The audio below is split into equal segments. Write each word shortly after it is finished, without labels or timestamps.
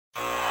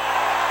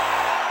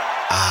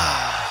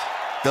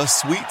The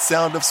sweet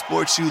sound of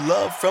sports you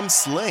love from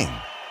Sling.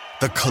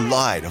 The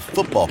collide of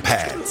football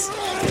pads.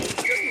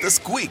 The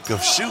squeak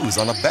of shoes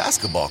on a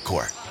basketball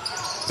court.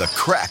 The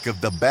crack of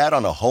the bat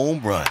on a home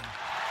run.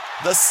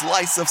 The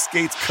slice of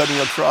skates cutting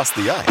across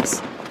the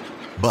ice.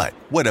 But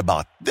what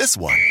about this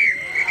one?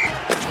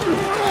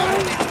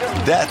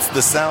 That's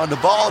the sound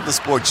of all the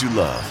sports you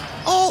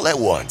love, all at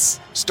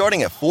once.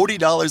 Starting at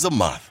 $40 a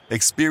month.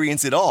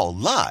 Experience it all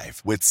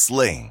live with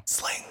Sling.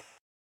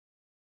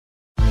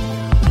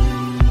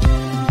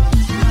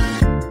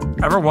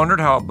 Ever wondered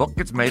how a book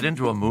gets made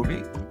into a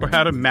movie? Or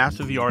how to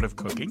master the art of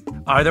cooking?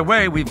 Either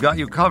way, we've got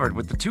you covered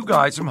with the Two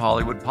Guys from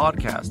Hollywood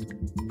podcast.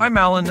 I'm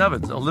Alan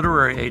Nevins, a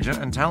literary agent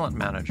and talent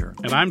manager.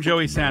 And I'm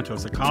Joey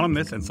Santos, a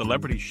columnist and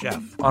celebrity chef.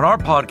 On our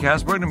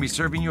podcast, we're going to be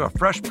serving you a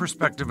fresh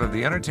perspective of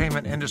the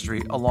entertainment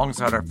industry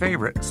alongside our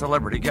favorite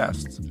celebrity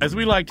guests. As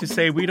we like to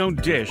say, we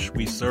don't dish,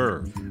 we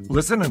serve.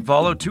 Listen and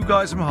follow Two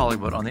Guys from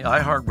Hollywood on the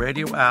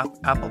iHeartRadio app,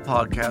 Apple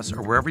Podcasts,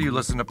 or wherever you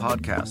listen to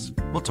podcasts.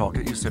 We'll talk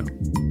at you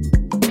soon.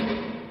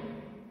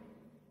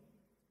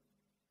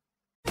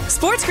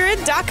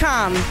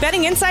 SportsGrid.com.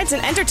 Betting insights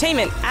and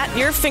entertainment at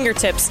your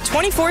fingertips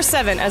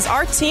 24/7 as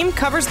our team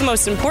covers the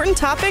most important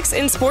topics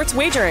in sports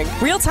wagering.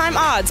 Real-time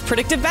odds,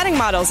 predictive betting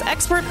models,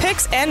 expert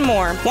picks, and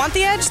more. Want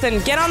the edge?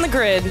 Then get on the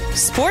grid.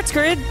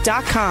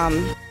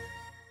 SportsGrid.com.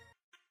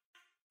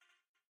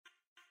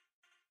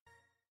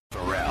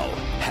 Pharrell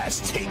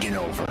has taken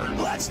over.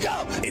 Let's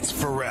go. It's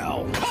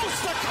Pharrell.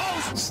 Coast to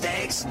coast.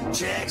 Steaks,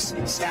 chicks,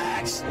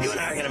 stacks. You and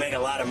I are going to make a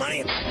lot of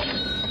money.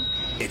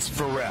 It's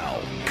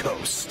Pharrell,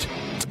 coast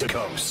to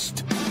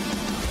coast.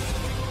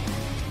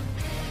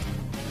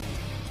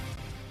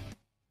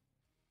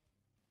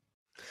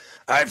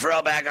 All right,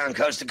 Pharrell back on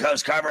Coast to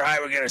Coast. Carver High,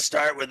 we're going to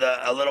start with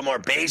a little more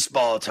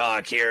baseball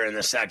talk here in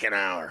the second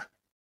hour.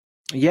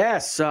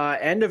 Yes,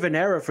 end of an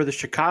era for the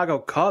Chicago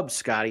Cubs,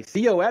 Scotty.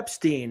 Theo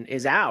Epstein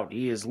is out.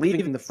 He is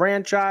leaving the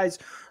franchise.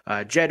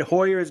 Jed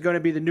Hoyer is going to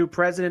be the new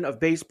president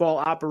of baseball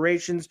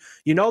operations.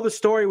 You know the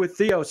story with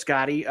Theo,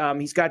 Scotty.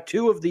 He's got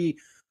two of the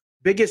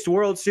biggest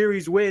World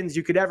Series wins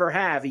you could ever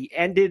have. He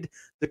ended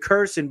the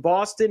curse in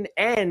Boston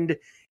and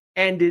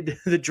ended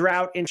the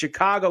drought in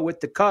Chicago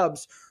with the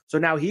Cubs. So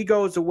now he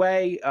goes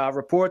away.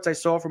 Reports I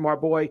saw from our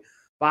boy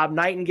Bob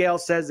Nightingale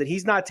says that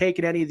he's not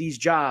taking any of these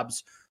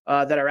jobs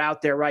that are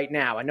out there right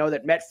now. I know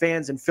that Met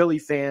fans and Philly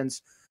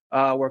fans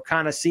were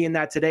kind of seeing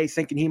that today,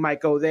 thinking he might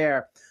go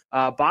there.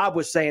 Bob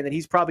was saying that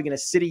he's probably going to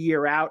sit a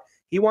year out.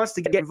 He wants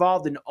to get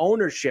involved in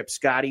ownership,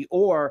 Scotty,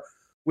 or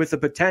with a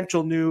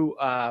potential new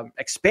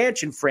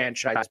expansion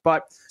franchise.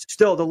 But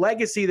still, the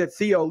legacy that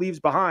Theo leaves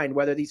behind,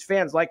 whether these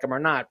fans like him or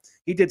not,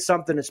 he did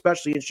something,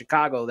 especially in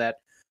Chicago, that,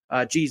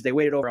 they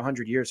waited over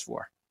 100 years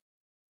for.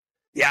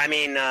 Yeah, I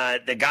mean,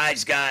 the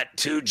guy's got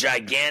two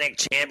gigantic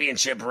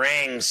championship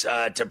rings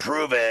to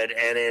prove it,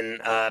 and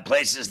in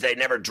places they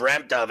never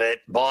dreamt of it,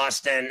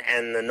 Boston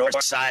and the north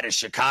side of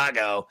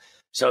Chicago.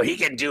 So he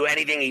can do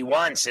anything he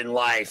wants in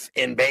life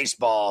in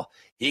baseball.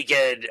 He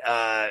could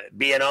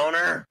be an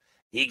owner.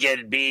 He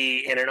could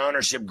be in an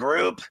ownership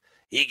group.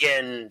 He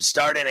can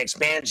start an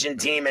expansion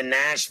team in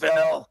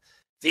Nashville.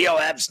 Theo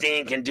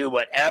Epstein can do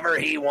whatever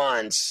he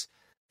wants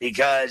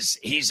because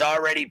he's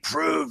already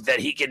proved that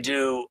he can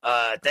do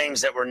things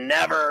that were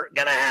never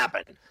going to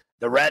happen.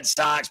 The Red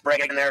Sox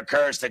breaking their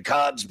curse, the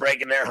Cubs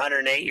breaking their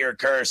 108-year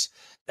curse.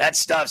 That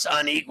stuff's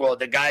unequaled.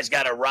 The guy's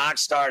got a rock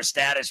star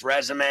status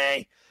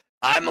resume.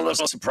 I'm a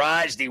little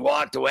surprised he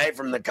walked away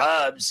from the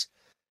Cubs.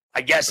 I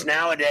guess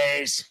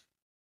nowadays,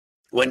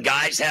 when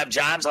guys have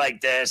jobs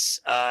like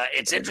this,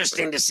 it's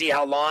interesting to see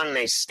how long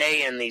they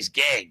stay in these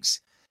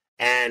gigs.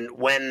 And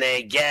when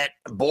they get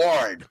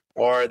bored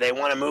or they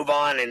want to move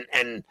on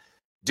and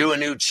do a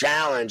new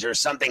challenge or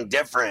something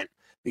different,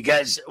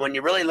 because when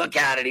you really look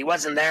at it, he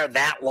wasn't there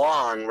that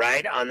long,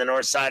 right, on the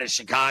north side of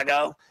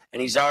Chicago,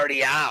 and he's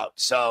already out.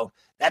 So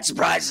that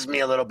surprises me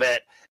a little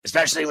bit,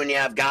 especially when you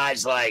have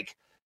guys like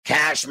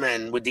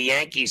Cashman with the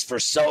Yankees for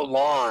so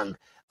long.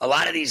 A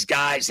lot of these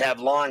guys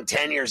have long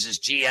tenures as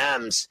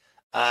GMs,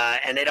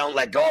 and they don't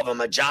let go of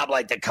them. A job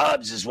like the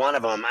Cubs is one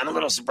of them. I'm a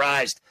little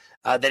surprised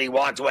that he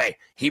walked away.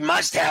 He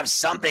must have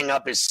something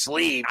up his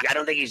sleeve. I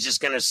don't think he's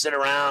just going to sit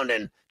around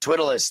and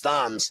twiddle his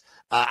thumbs.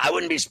 I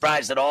wouldn't be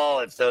surprised at all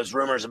if those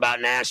rumors about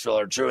Nashville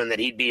are true and that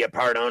he'd be a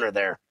part owner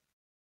there.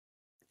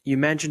 You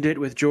mentioned it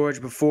with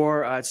George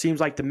before. It seems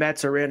like the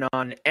Mets are in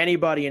on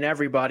anybody and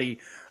everybody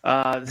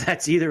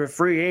that's either a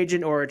free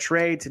agent or a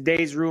trade.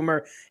 Today's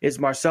rumor is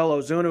Marcell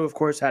Ozuna, of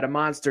course, had a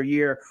monster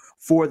year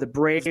for the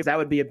Braves. That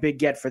would be a big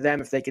get for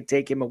them if they could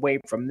take him away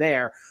from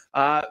there.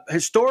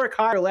 Historic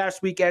hire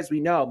last week, as we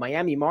know.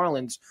 Miami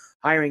Marlins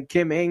hiring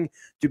Kim Ng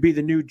to be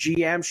the new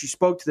GM. She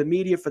spoke to the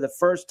media for the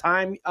first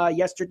time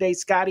yesterday,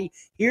 Scotty.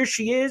 Here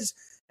she is,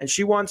 and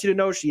she wants you to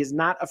know she is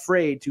not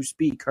afraid to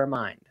speak her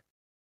mind.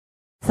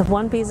 The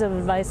one piece of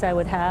advice I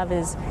would have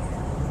is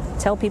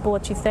tell people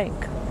what you think.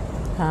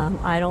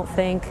 I don't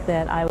think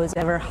that I was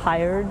ever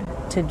hired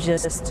to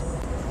just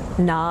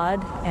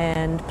nod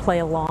and play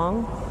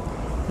along.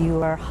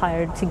 You are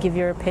hired to give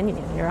your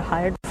opinion. You're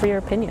hired for your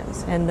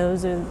opinions, and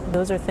those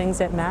are things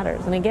that matter.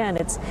 And again,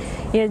 it's,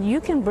 you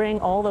can bring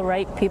all the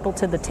right people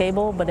to the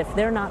table, but if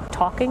they're not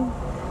talking,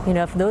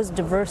 if those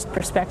diverse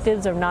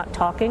perspectives are not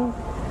talking,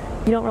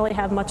 you don't really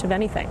have much of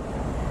anything.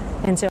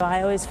 And so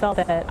I always felt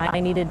that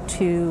I needed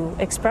to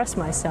express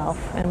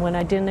myself, and when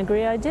I didn't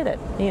agree, I did it.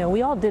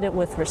 We all did it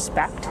with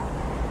respect.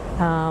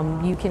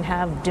 You can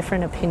have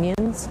different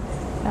opinions,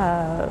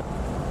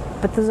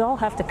 but those all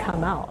have to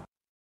come out.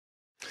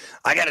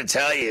 I got to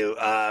tell you,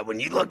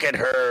 when you look at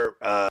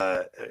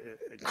her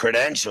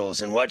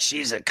credentials and what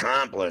she's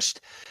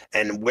accomplished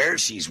and where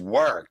she's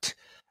worked,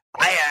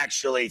 I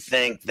actually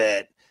think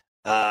that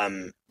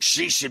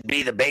she should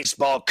be the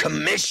baseball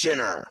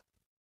commissioner.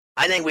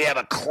 I think we have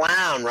a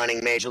clown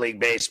running Major League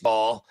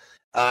Baseball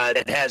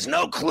that has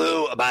no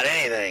clue about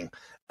anything.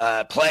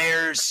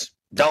 Players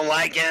don't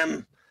like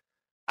him.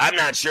 I'm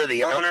not sure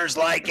the owners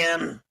like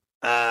him.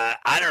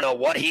 I don't know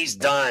what he's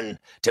done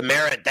to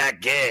merit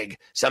that gig,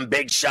 some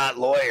big shot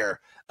lawyer,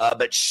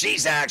 but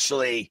she's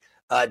actually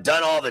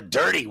done all the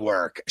dirty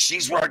work.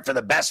 She's worked for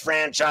the best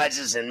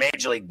franchises in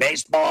Major League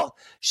Baseball.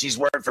 She's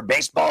worked for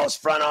baseball's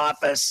front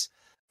office.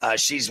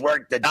 She's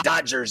worked the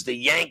Dodgers, the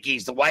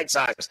Yankees, the White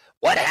Sox.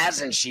 What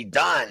hasn't she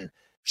done?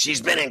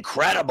 She's been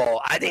incredible.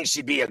 I think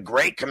she'd be a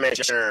great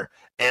commissioner,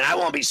 and I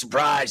won't be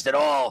surprised at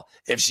all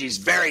if she's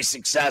very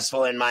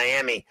successful in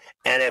Miami.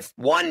 And if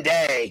one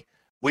day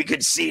we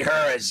could see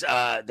her as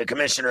the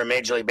commissioner of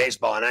Major League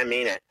Baseball, and I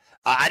mean it.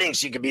 I think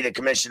she could be the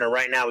commissioner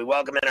right now. We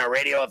welcome in our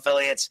radio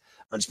affiliates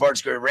on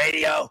Sports Grid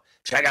Radio.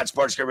 Check out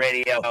Sports Grid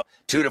Radio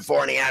 2 to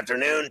 4 in the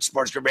afternoon.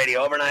 Sports Grid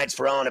Radio overnights,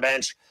 Ferrall on the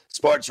bench,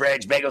 Sports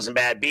Rage, Bagels and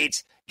Bad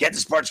Beats. Get the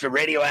Sports Grid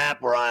Radio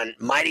app. We're on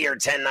Mightier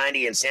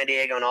 1090 in San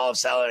Diego and all of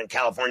Southern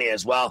California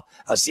as well.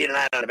 I'll see you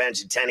tonight on the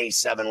bench at 10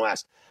 East, 7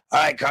 West.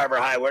 All right, Carver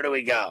High, where do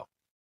we go?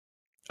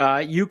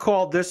 You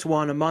called this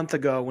one a month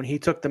ago when he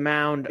took the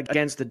mound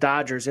against the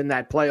Dodgers in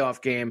that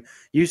playoff game.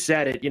 You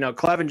said it.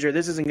 Clevenger,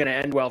 this isn't going to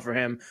end well for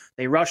him.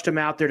 They rushed him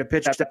out there to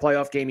pitch that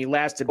playoff game. He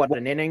lasted,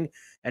 an inning?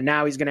 And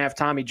now he's going to have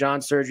Tommy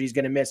John surgery. He's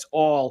going to miss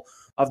all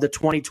of the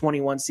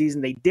 2021 season.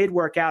 They did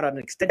work out an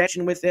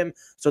extension with him,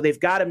 so they've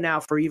got him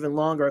now for even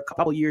longer, a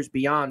couple years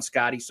beyond,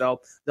 Scotty.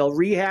 So they'll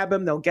rehab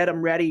him, they'll get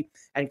him ready,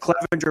 and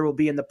Clevenger will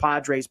be in the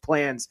Padres'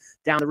 plans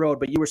down the road.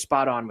 But you were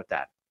spot on with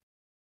that.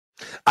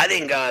 I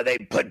think they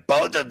put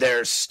both of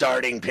their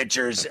starting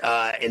pitchers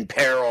in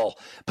peril,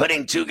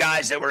 putting two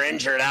guys that were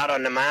injured out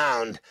on the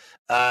mound.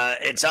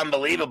 It's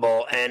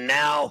unbelievable. And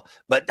now,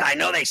 but I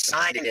know they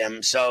signed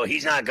him, so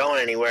he's not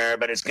going anywhere,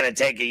 but it's going to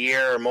take a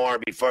year or more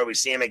before we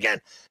see him again.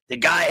 The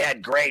guy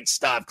had great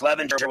stuff.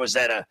 Clevenger was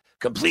at a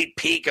complete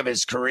peak of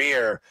his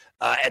career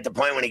at the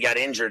point when he got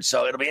injured.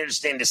 So it'll be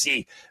interesting to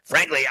see.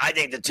 Frankly, I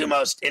think the two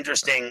most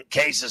interesting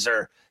cases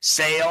are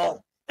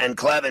Sale and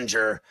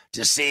Clevenger,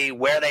 to see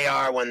where they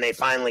are when they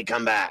finally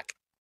come back.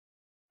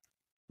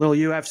 Little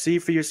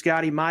UFC for you,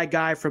 Scotty. My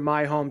guy from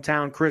my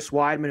hometown, Chris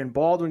Weidman in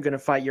Baldwin, going to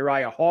fight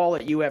Uriah Hall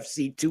at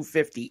UFC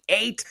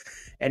 258.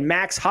 And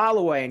Max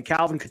Holloway and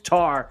Calvin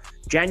Kattar,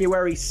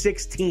 January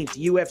 16th,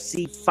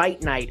 UFC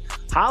Fight Night.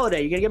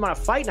 Holiday, you're going to get him on a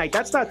fight night.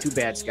 That's not too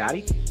bad,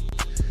 Scotty.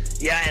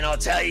 Yeah, and I'll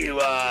tell you,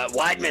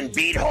 Weidman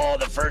beat Hall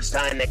the first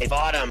time they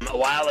fought him a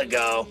while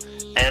ago,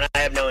 and I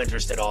have no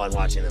interest at all in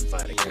watching them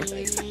fight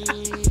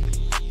again.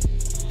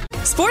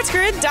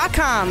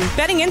 SportsGrid.com.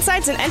 Betting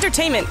insights and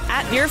entertainment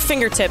at your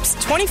fingertips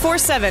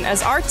 24/7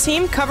 as our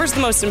team covers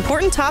the most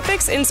important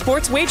topics in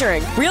sports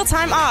wagering.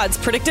 Real-time odds,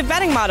 predictive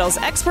betting models,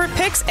 expert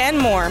picks, and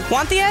more.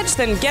 Want the edge?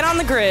 Then get on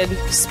the grid.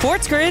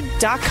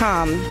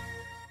 SportsGrid.com.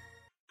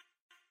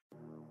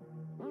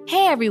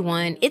 Hey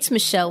everyone, it's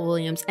Michelle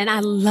Williams, and I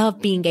love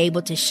being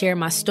able to share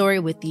my story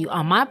with you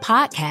on my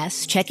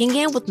podcast, Checking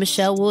In with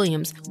Michelle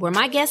Williams, where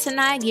my guests and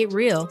I get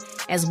real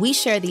as we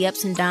share the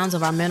ups and downs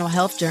of our mental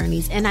health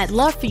journeys, and I'd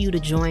love for you to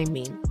join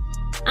me.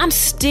 I'm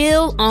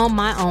still on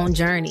my own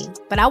journey,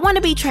 but I want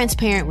to be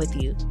transparent with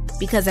you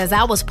because as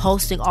I was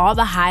posting all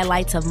the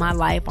highlights of my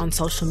life on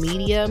social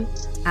media,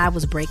 I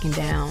was breaking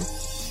down.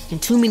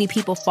 And too many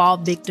people fall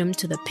victim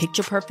to the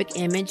picture-perfect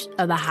image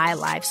of the high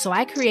life, so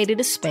I created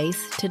a space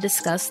to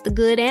discuss the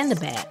good and the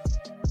bad.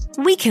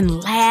 We can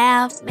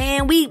laugh,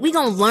 man, we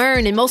gonna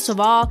learn, and most of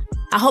all,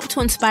 I hope to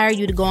inspire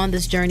you to go on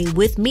this journey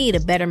with me to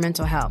better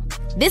mental health.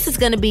 This is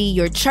gonna be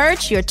your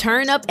church, your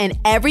turn-up, and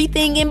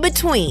everything in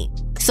between.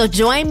 So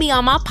join me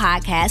on my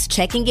podcast,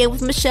 Checking In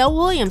with Michelle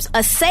Williams,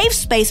 a safe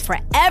space for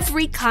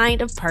every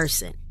kind of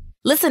person.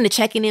 Listen to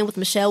Checking In with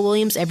Michelle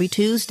Williams every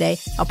Tuesday,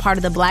 a part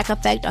of the Black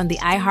Effect on the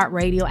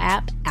iHeartRadio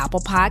app,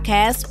 Apple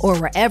Podcasts, or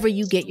wherever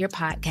you get your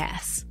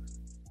podcasts.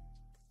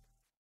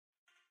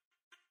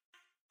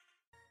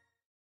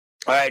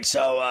 All right,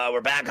 so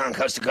we're back on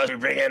Coast to Coast. We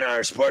bring in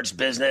our sports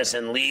business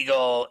and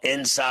legal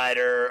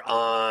insider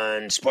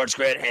on Sports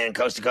Grid and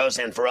Coast to Coast,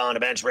 and Ferrall on the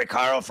bench, Rick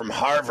Horrow from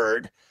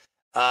Harvard.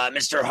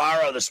 Mr.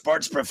 Horrow, the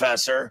sports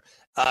professor.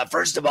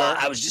 First of all,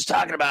 I was just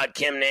talking about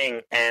Kim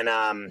Ning, and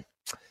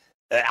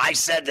I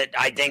said that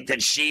I think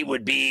that she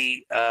would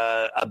be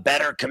a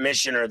better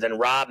commissioner than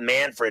Rob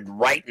Manfred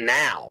right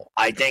now.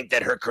 I think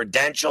that her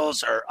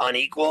credentials are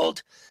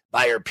unequaled,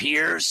 by her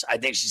peers. I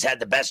think she's had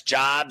the best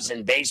jobs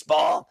in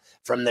baseball,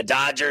 from the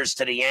Dodgers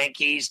to the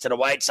Yankees to the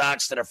White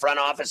Sox to the front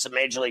office of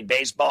Major League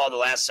Baseball the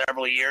last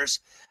several years.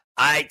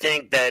 I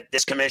think that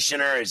this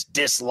commissioner is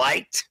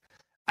disliked.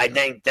 I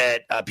think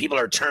that people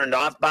are turned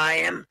off by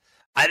him.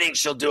 I think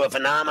she'll do a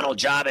phenomenal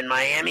job in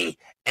Miami,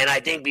 and I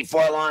think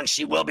before long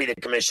she will be the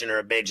commissioner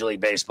of Major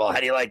League Baseball. How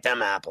do you like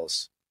them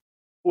apples?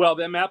 Well,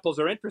 them apples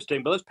are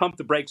interesting, but let's pump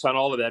the brakes on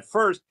all of that.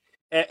 First,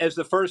 as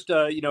the first,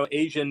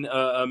 Asian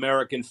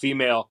American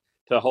female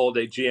to hold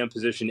a GM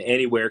position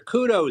anywhere,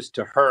 kudos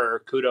to her.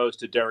 Kudos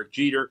to Derek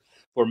Jeter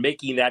for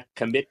making that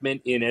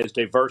commitment in as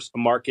diverse a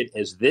market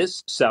as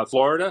this. South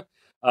Florida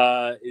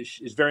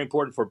is very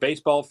important for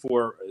baseball,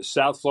 for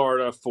South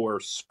Florida, for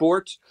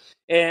sports.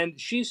 And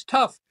she's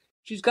tough.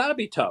 She's got to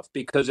be tough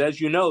because,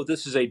 as you know,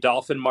 this is a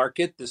dolphin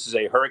market. This is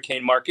a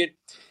hurricane market,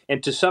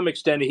 and to some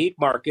extent a heat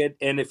market.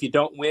 And if you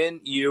don't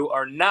win, you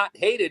are not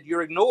hated.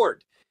 You're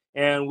ignored.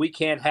 And we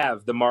can't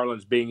have the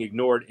Marlins being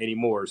ignored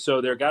anymore. So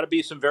there got to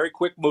be some very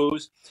quick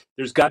moves.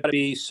 There's got to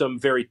be some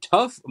very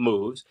tough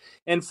moves.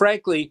 And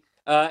frankly,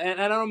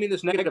 and I don't mean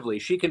this negatively,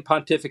 she can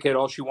pontificate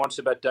all she wants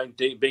about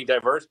being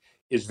diverse.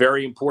 It's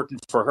very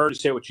important for her to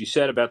say what she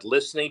said about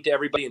listening to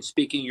everybody and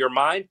speaking your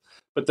mind.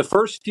 But the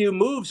first few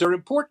moves are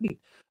important.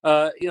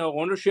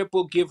 Ownership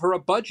will give her a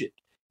budget.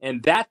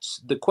 And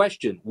that's the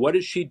question. What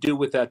does she do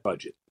with that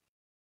budget?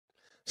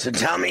 So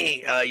tell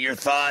me your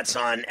thoughts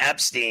on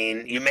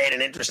Epstein. You made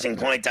an interesting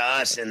point to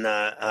us in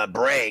the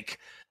break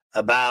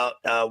about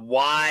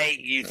why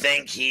you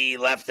think he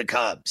left the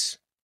Cubs.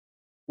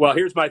 Well,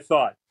 here's my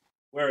thought.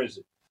 Where is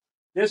it?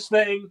 This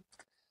thing.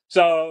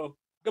 So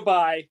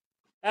goodbye.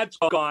 That's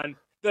gone.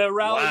 The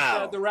rally,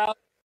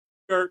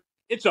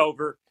 it's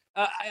over.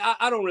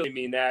 I don't really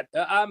mean that.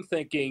 I'm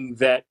thinking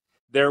that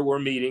there were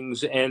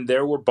meetings and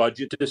there were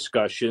budget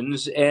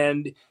discussions,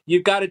 and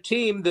you've got a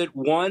team that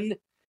won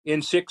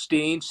in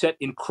 16, set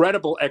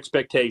incredible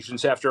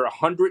expectations after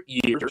 100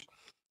 years,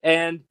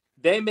 and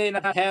they may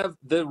not have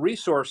the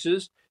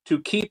resources to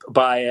keep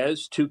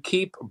Baez, to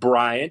keep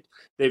Bryant.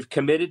 They've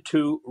committed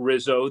to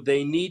Rizzo.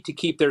 They need to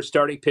keep their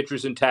starting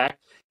pitchers intact.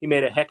 He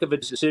made a heck of a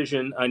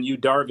decision on Yu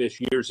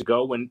Darvish years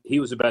ago when he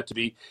was about to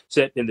be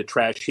set in the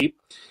trash heap.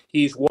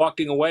 He's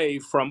walking away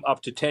from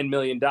up to $10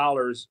 million,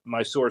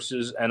 my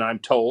sources, and I'm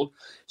told.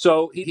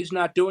 So he's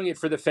not doing it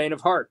for the faint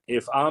of heart.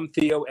 If I'm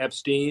Theo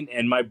Epstein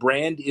and my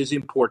brand is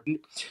important,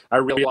 I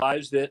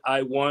realize that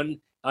I won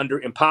under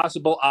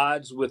impossible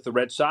odds with the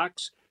Red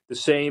Sox, the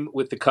same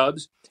with the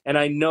Cubs, and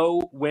I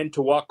know when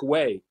to walk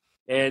away.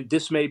 And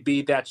this may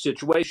be that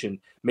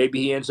situation.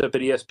 Maybe he ends up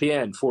at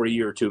ESPN for a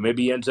year or two.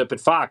 Maybe he ends up at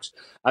Fox.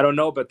 I don't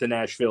know about the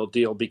Nashville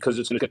deal because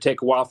it's going to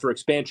take a while for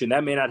expansion.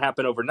 That may not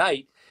happen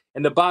overnight.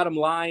 And the bottom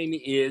line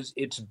is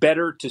it's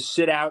better to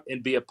sit out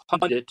and be a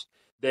pundit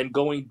than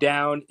going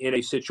down in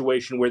a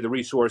situation where the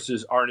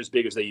resources aren't as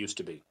big as they used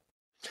to be.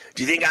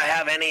 Do you think I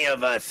have any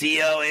of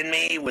Theo in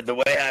me with the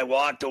way I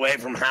walked away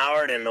from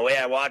Howard and the way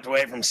I walked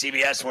away from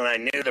CBS when I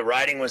knew the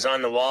writing was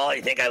on the wall?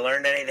 You think I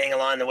learned anything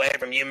along the way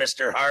from you,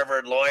 Mr.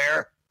 Harvard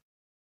lawyer?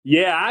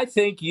 Yeah, I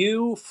think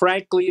you,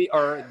 frankly,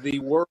 are the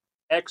world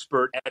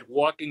expert at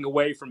walking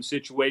away from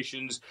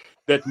situations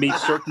that meet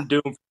certain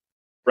doom.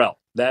 Well,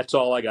 that's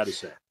all I got to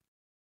say.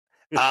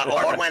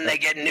 Or when they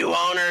get new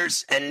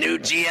owners and new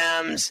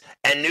GMs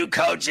and new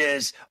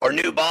coaches or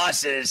new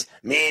bosses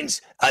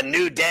means a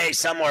new day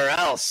somewhere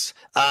else.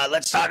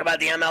 Let's talk about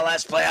the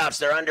MLS playoffs.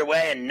 They're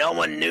underway, and no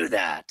one knew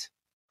that.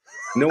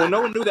 No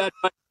one knew that.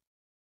 But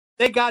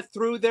they got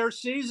through their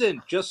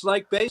season, just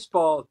like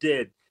baseball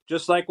did,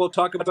 just like we'll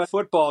talk about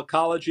football,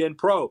 college and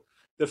pro.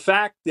 The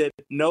fact that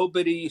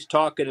nobody's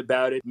talking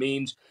about it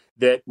means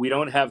that we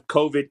don't have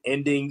COVID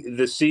ending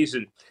the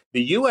season.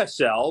 The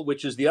USL,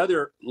 which is the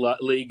other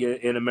league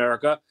in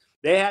America,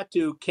 they had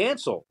to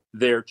cancel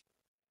their.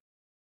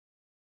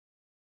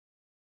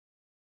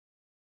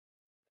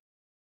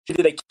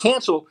 They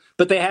cancel,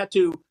 but they had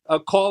to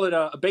call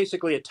it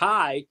basically a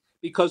tie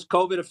because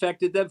COVID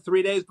affected them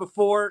 3 days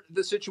before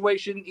the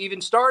situation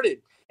even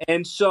started.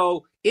 And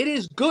so it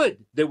is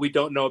good that we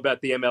don't know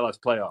about the MLS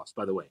playoffs,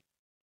 by the way.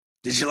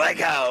 Did you like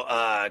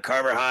how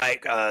Carver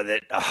Hike,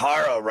 that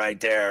Haro right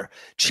there,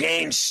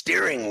 changed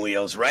steering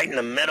wheels right in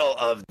the middle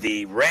of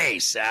the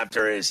race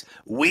after his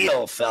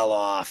wheel fell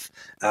off,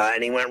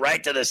 and he went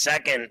right to the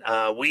second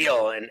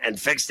wheel and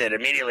fixed it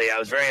immediately? I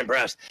was very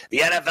impressed.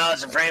 The NFL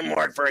has a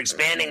framework for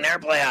expanding their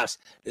playoffs.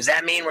 Does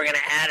that mean we're going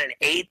to add an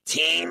 8th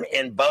team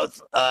in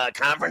both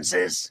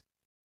conferences?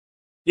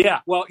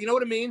 Yeah, well, you know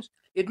what it means?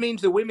 It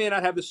means that we may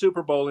not have the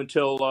Super Bowl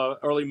until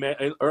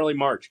early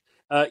March.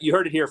 You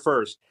heard it here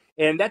first.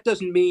 And that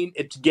doesn't mean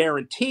it's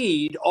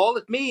guaranteed. All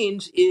it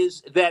means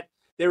is that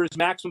there is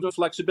maximum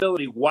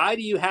flexibility. Why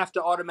do you have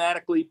to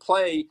automatically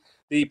play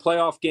the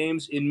playoff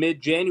games in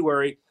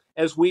mid-January?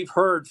 As we've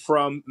heard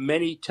from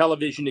many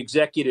television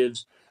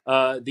executives,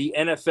 the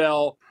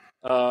NFL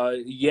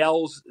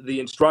yells the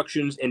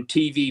instructions and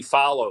TV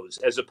follows,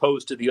 as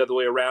opposed to the other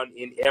way around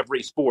in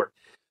every sport.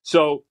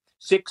 So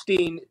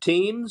 16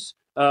 teams,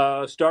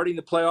 starting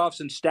the playoffs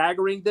and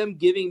staggering them,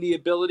 giving the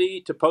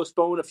ability to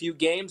postpone a few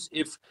games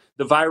if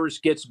the virus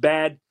gets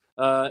bad,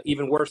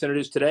 even worse than it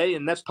is today,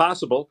 and that's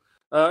possible.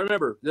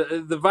 Remember,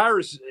 the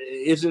virus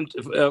isn't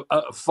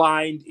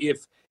fined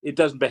if it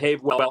doesn't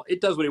behave well.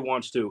 It does what it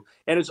wants to,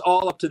 and it's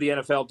all up to the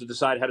NFL to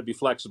decide how to be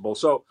flexible.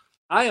 So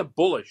I am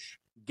bullish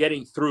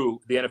getting through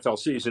the NFL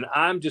season.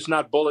 I'm just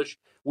not bullish.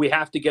 We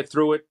have to get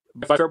through it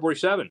by February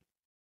 7th.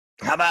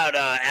 How about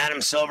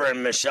Adam Silver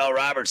and Michelle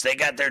Roberts? They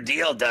got their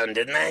deal done,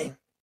 didn't they?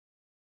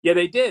 Yeah,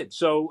 they did.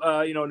 So,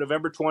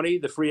 November 20,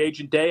 the free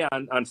agent day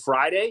on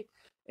Friday,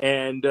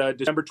 and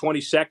December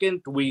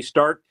 22nd, we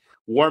start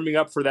warming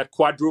up for that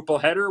quadruple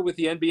header with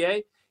the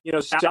NBA.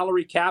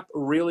 Salary cap,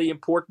 really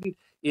important.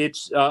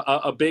 It's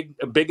a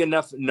big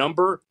enough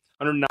number,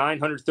 109,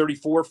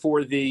 134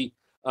 for the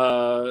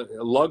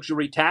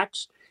luxury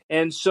tax.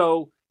 And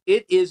so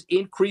it is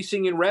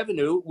increasing in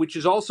revenue, which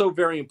is also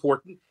very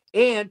important.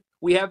 And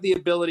we have the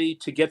ability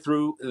to get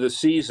through the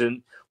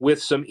season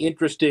with some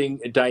interesting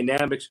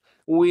dynamics.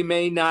 We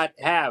may not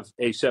have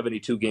a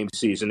 72-game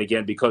season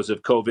again because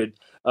of COVID,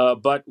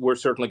 but we're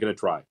certainly going to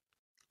try.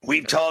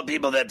 We've told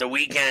people that The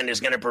Weeknd is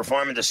going to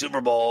perform at the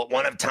Super Bowl,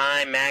 one of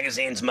Time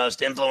Magazine's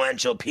most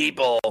influential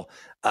people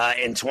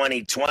in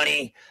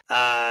 2020.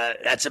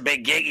 That's a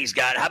big gig he's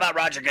got. How about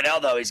Roger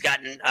Goodell, though? He's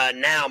gotten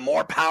now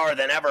more power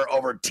than ever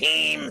over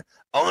team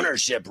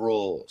ownership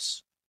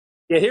rules.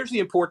 Yeah, here's the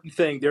important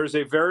thing. There's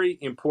a very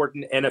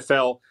important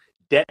NFL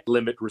debt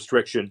limit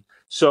restriction.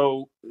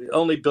 So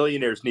only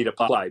billionaires need to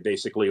apply,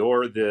 basically,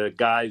 or the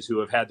guys who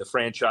have had the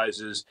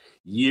franchises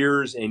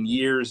years and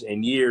years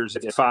and years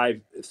at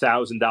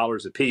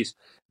 $5,000 apiece.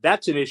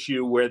 That's an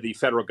issue where the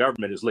federal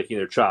government is licking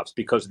their chops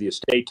because of the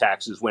estate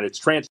taxes when it's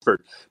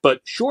transferred.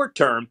 But short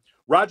term,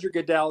 Roger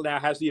Goodell now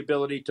has the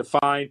ability to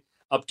fine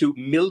up to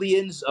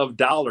millions of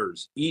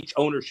dollars each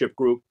ownership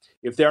group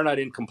if they're not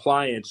in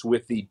compliance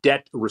with the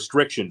debt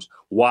restrictions.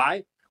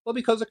 Why? Well,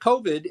 because of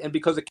COVID and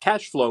because of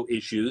cash flow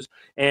issues,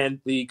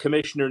 and the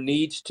commissioner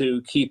needs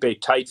to keep a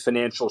tight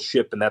financial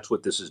ship, and that's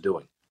what this is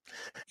doing.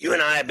 You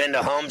and I have been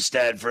to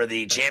Homestead for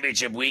the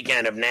championship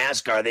weekend of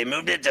NASCAR. They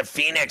moved it to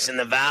Phoenix in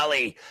the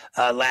Valley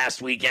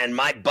last weekend.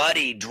 My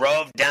buddy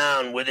drove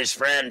down with his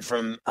friend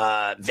from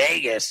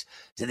Vegas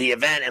to the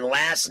event, and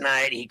last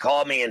night he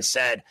called me and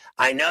said,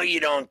 I know you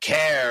don't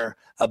care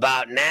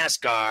about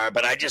NASCAR,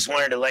 but I just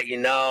wanted to let you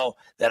know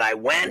that I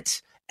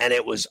went, and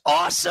it was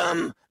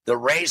awesome. The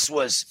race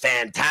was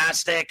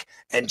fantastic,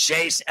 and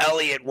Chase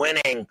Elliott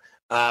winning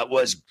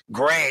was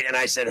great. And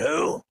I said,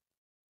 who?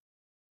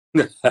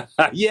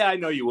 Yeah, I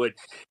know you would.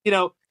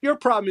 Your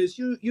problem is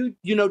you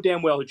know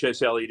damn well who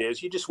Chase Elliott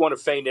is. You just want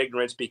to feign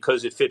ignorance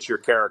because it fits your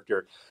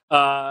character.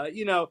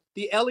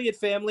 The Elliott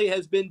family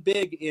has been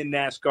big in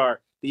NASCAR.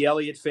 The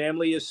Elliott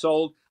family has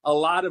sold a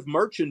lot of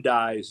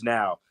merchandise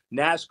now.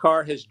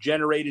 NASCAR has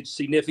generated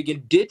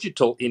significant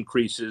digital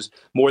increases,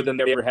 more than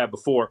they ever have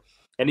before.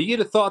 And you'd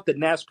have thought that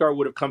NASCAR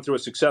would have come through a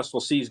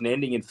successful season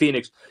ending in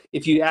Phoenix.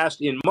 If you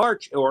asked in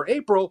March or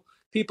April,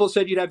 people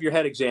said you'd have your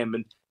head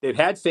examined. They've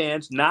had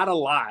fans, not a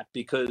lot,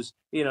 because,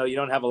 you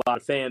don't have a lot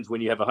of fans when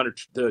you have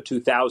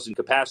 102,000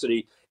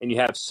 capacity and you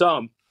have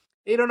some.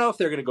 They don't know if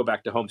they're going to go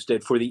back to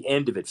Homestead for the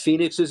end of it.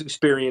 Phoenix's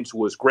experience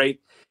was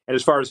great. And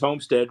as far as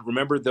Homestead,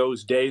 remember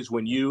those days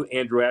when you,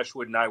 Andrew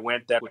Ashwood, and I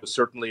went? That was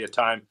certainly a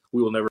time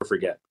we will never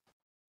forget.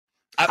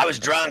 I was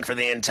drunk for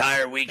the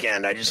entire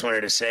weekend. I just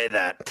wanted to say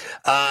that.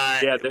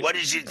 What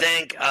did you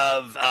think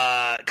of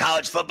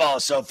college football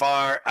so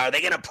far? Are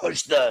they going to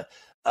push the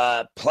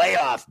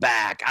playoff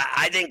back?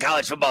 I think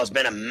college football has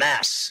been a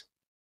mess.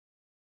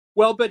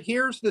 Well, but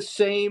here's the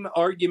same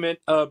argument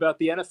about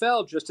the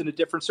NFL, just in a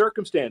different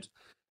circumstance.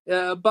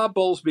 Bob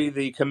Bowlesby,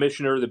 the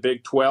commissioner of the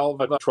Big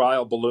 12, a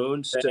trial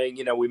balloon, saying,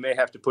 we may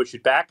have to push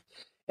it back.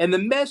 And the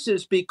mess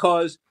is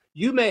because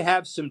you may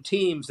have some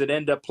teams that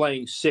end up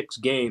playing 6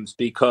 games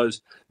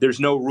because there's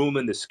no room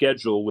in the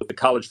schedule with the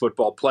college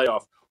football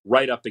playoff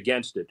right up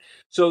against it.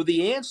 So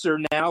the answer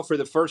now, for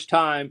the first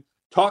time,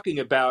 talking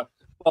about,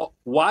 well,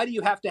 why do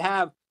you have to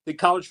have the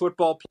college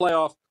football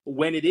playoff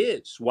when it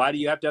is? Why do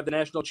you have to have the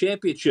national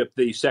championship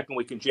the second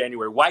week in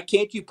January? Why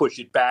can't you push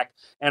it back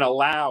and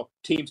allow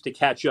teams to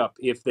catch up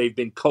if they've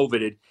been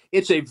COVIDed?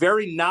 It's a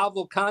very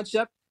novel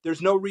concept.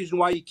 There's no reason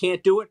why you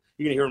can't do it.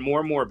 You're going to hear more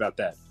and more about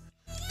that.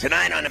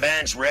 Tonight on The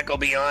Bench, Rick will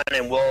be on,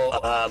 and we'll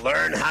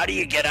learn how do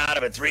you get out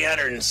of a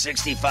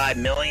 $365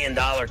 million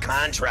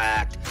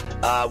contract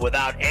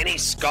without any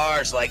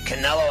scars like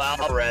Canelo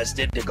Alvarez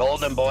did to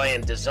Golden Boy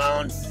and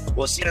DAZN.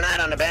 We'll see you tonight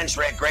on The Bench,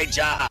 Rick. Great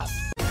job.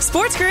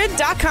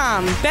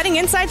 SportsGrid.com. Betting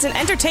insights and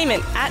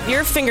entertainment at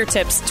your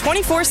fingertips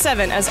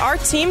 24/7 as our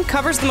team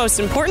covers the most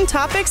important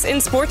topics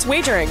in sports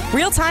wagering.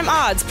 Real-time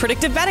odds,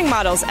 predictive betting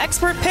models,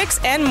 expert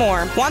picks, and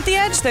more. Want the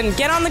edge? Then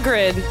get on the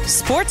grid.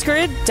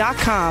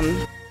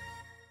 SportsGrid.com.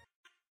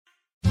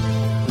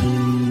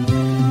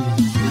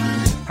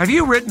 Have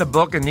you written a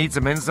book and need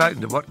some insight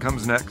into what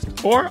comes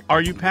next? Or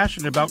are you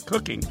passionate about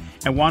cooking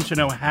and want to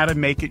know how to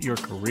make it your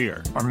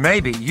career? Or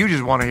maybe you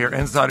just want to hear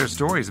insider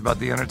stories about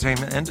the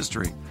entertainment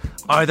industry.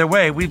 Either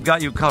way, we've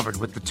got you covered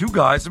with the Two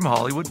Guys from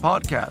Hollywood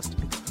podcast.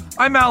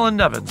 I'm Alan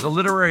Nevins, a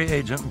literary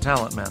agent and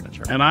talent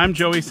manager. And I'm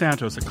Joey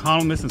Santos, a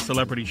columnist and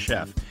celebrity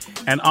chef.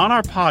 And on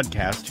our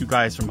podcast, Two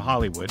Guys from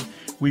Hollywood,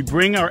 we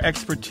bring our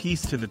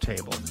expertise to the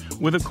table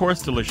with, of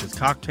course, delicious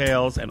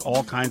cocktails and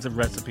all kinds of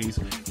recipes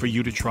for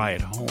you to try at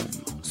home.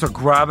 So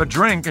grab a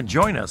drink and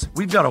join us.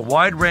 We've got a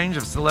wide range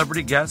of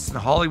celebrity guests and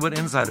Hollywood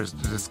insiders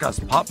to discuss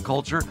pop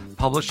culture,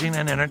 publishing,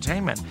 and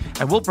entertainment.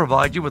 And we'll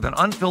provide you with an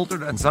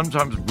unfiltered and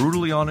sometimes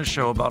brutally honest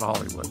show about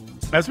Hollywood.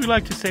 As we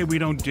like to say, we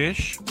don't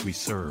dish, we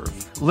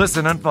serve.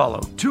 Listen and follow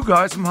Two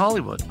Guys from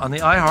Hollywood on the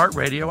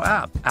iHeartRadio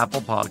app,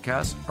 Apple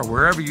Podcasts, or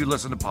wherever you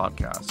listen to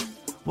podcasts.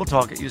 We'll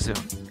talk at you soon.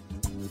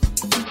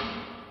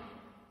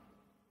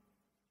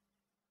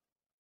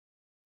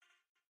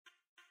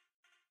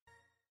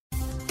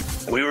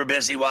 We were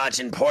busy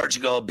watching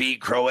Portugal beat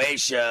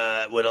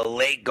Croatia with a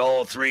late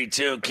goal,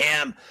 3-2.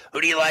 Cam, who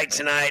do you like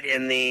tonight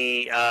in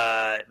the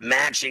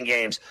matching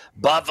games?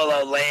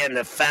 Buffalo laying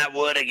the fat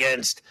wood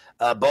against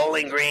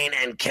Bowling Green,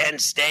 and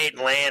Kent State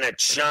laying a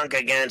chunk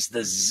against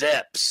the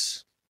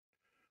Zips.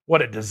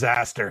 What a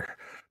disaster.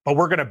 But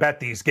we're going to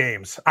bet these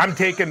games. I'm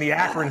taking the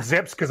Akron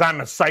Zips because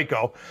I'm a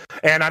psycho,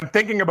 and I'm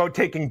thinking about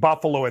taking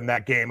Buffalo in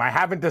that game. I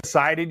haven't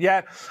decided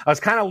yet. I was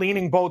kind of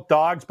leaning both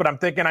dogs, but I'm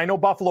thinking I know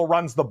Buffalo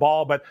runs the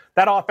ball, but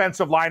that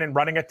offensive line and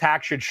running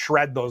attack should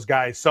shred those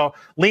guys. So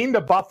lean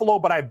to Buffalo,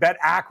 but I bet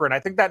Akron. I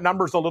think that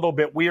number's a little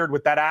bit weird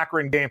with that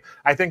Akron game.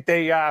 I think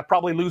they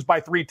probably lose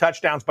by 3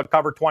 touchdowns, but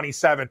cover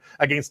 27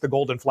 against the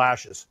Golden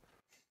Flashes.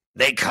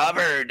 They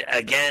covered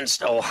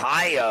against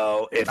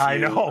Ohio if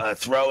you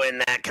throw in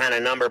that kind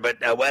of number, but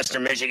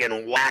Western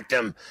Michigan whacked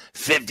them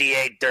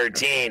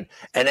 58-13.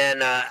 And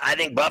then I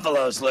think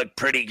Buffalo's looked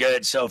pretty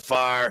good so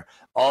far,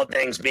 all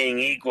things being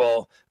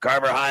equal.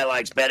 Carver High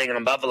likes betting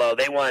on Buffalo.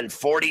 They won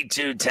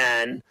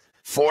 42-10,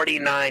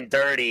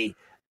 49-30.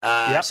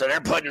 So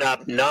they're putting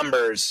up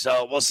numbers.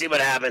 So we'll see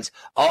what happens.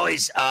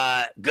 Always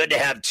good to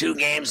have 2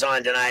 games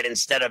on tonight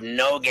instead of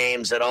no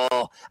games at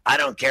all. I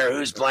don't care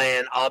who's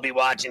playing. I'll be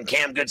watching.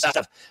 Cam, good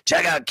stuff.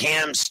 Check out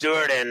Cam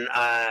Stewart and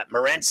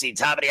Morency,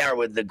 top of the hour,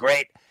 with the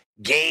great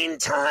game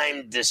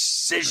time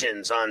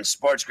decisions on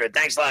Sports Grid.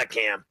 Thanks a lot,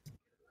 Cam.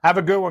 Have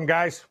a good one,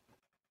 guys.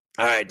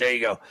 All right, there you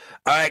go. All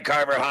right,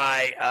 Carver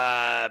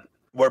High.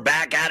 We're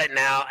back at it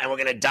now, and we're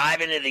going to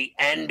dive into the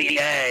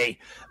NBA.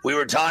 We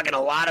were talking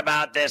a lot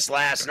about this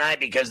last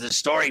night because the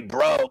story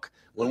broke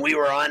when we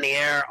were on the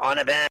air on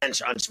a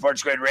bench on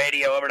Sports Grid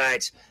Radio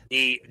overnights,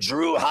 the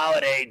Jrue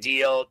Holiday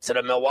deal to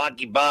the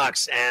Milwaukee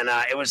Bucks, and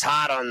it was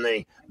hot on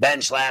the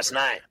bench last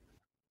night.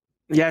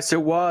 Yes,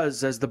 it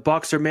was, as the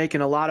Bucks are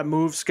making a lot of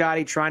moves,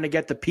 Scotty, trying to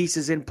get the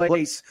pieces in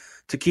place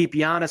to keep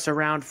Giannis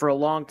around for a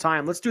long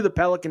time. Let's do the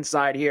Pelican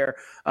side here.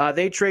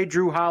 They trade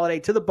Jrue Holiday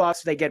to the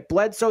Bucks. They get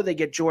Bledsoe. They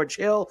get George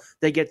Hill.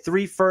 They get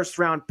 3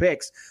 first-round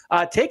picks.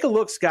 Take a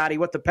look, Scotty,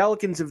 what the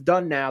Pelicans have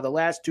done now the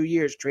last 2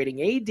 years,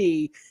 trading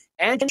AD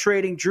and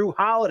trading Jrue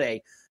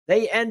Holiday.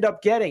 They end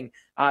up getting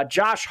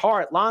Josh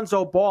Hart,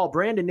 Lonzo Ball,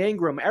 Brandon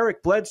Ingram,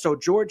 Eric Bledsoe,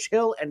 George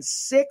Hill, and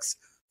 6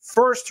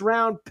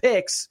 first-round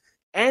picks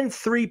and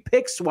 3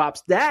 pick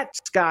swaps. That,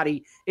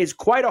 Scotty, is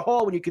quite a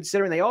haul when you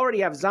consider they already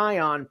have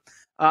Zion.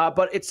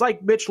 But it's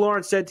like Mitch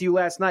Lawrence said to you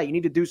last night. You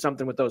need to do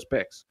something with those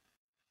picks.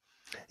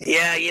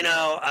 Yeah,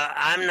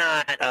 I'm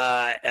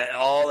not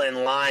all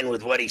in line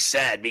with what he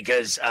said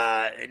because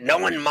no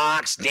one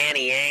mocks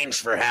Danny Ainge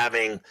for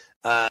having,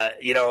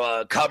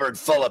 a cupboard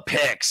full of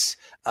picks.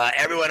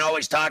 Everyone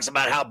always talks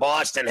about how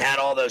Boston had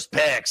all those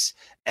picks,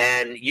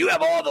 and you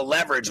have all the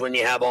leverage when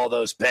you have all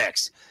those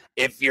picks.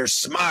 If you're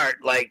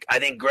smart, like I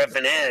think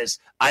Griffin is,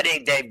 I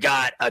think they've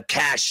got a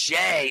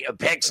cachet of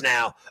picks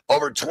now,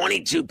 over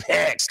 22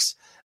 picks.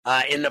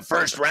 In the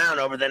first round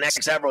over the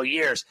next several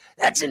years.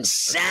 That's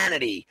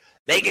insanity.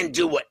 They can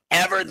do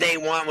whatever they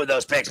want with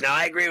those picks. Now,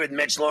 I agree with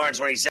Mitch Lawrence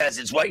when he says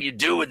it's what you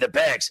do with the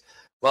picks.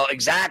 Well,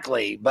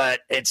 exactly, but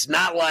it's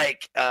not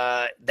like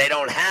they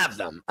don't have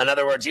them. In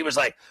other words, he was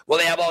like, well,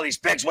 they have all these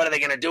picks. What are they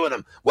going to do with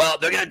them? Well,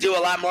 they're going to do a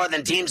lot more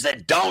than teams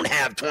that don't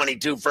have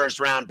 22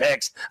 first-round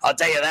picks. I'll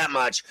tell you that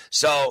much.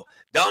 So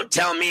don't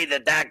tell me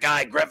that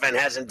guy Griffin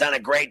hasn't done a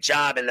great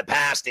job in the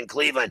past in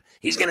Cleveland.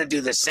 He's going to do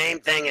the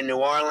same thing in New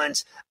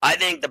Orleans. I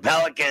think the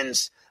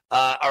Pelicans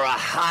are a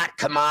hot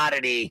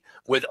commodity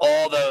with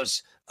all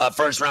those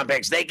first-round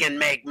picks. They can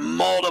make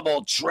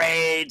multiple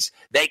trades.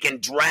 They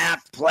can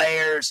draft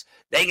players.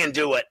 They can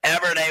do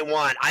whatever they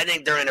want. I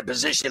think they're in a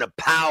position of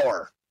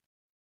power.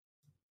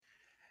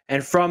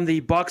 And from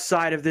the Bucks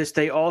side of this,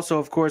 they also,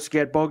 of course,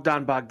 get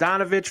Bogdan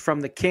Bogdanović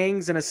from the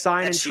Kings in a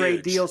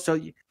sign-and-trade deal. So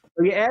you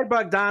add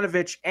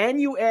Bogdanović and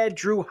you add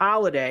Jrue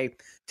Holiday.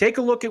 Take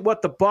a look at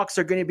what the Bucks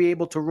are going to be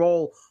able to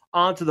roll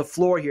onto the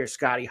floor here,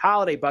 Scotty.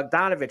 Holiday,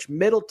 Bogdanović,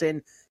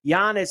 Middleton,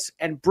 Giannis,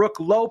 and Brook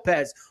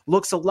Lopez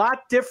looks a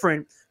lot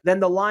different than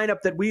the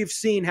lineup that we've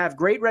seen have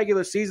great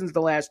regular seasons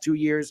the last 2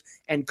 years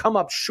and come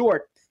up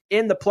short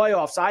in the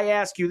playoffs. I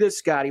ask you this,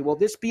 Scotty, will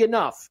this be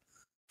enough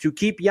to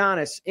keep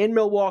Giannis in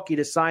Milwaukee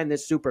to sign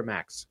this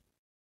Supermax?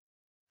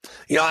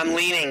 I'm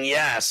leaning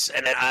yes,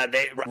 and I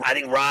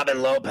think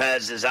Robin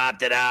Lopez has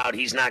opted out.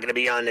 He's not going to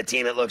be on the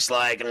team, it looks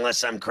like,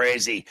 unless I'm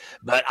crazy.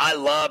 But I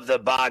love the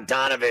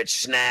Bogdanovich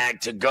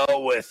snag to go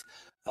with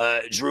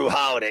Jrue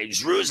Holiday.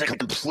 Drew's a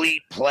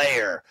complete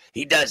player.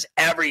 He does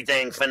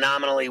everything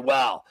phenomenally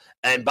well.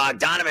 And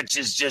Bogdanovich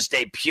is just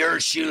a pure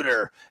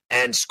shooter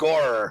and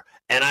scorer,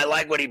 and I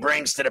like what he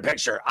brings to the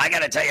picture. I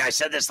got to tell you, I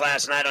said this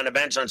last night on the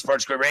bench on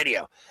Sports Grid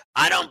Radio.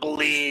 I don't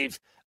believe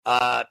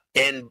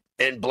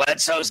in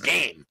Bledsoe's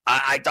game.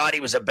 I thought he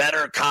was a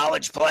better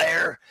college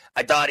player.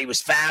 I thought he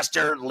was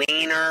faster,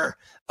 leaner.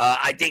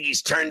 I think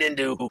he's turned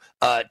into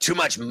too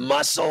much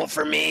muscle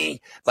for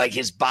me. Like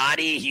his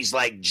body, he's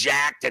like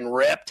jacked and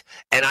ripped,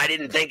 and I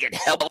didn't think it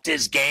helped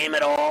his game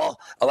at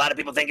all. A lot of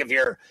people think if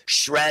you're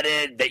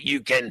shredded that you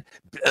can,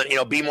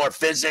 be more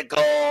physical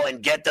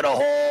and get to the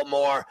hole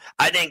more.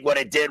 I think what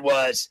it did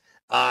was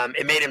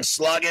it made him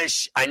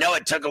sluggish. I know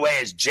it took away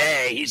his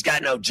J. He's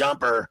got no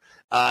jumper.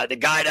 The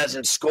guy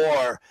doesn't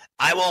score.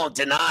 I won't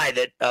deny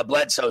that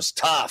Bledsoe's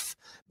tough,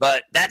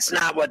 but that's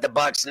not what the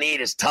Bucks need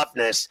is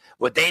toughness.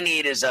 What they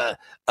need is a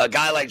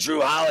guy like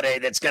Jrue Holiday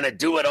that's going to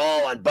do it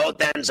all on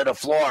both ends of the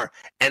floor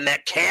and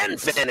that can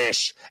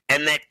finish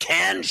and that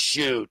can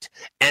shoot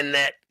and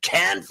that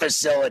can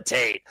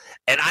facilitate.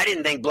 And I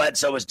didn't think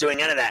Bledsoe was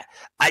doing any of that.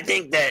 I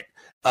think that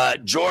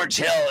George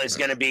Hill is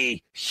going to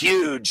be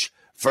huge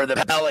for the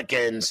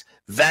Pelicans.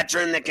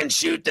 Veteran that can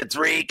shoot the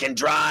three, can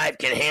drive,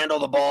 can handle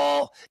the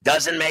ball,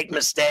 doesn't make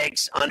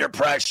mistakes under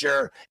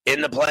pressure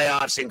in the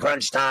playoffs in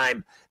crunch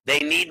time. They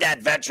need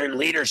that veteran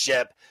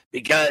leadership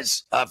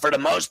because for the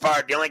most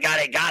part, the only guy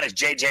they got is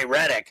J.J.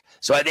 Redick.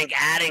 So I think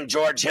adding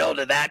George Hill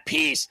to that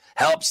piece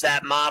helps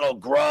that model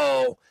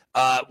grow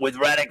with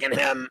Redick and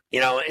him,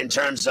 in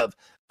terms of,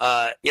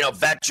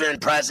 veteran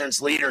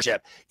presence,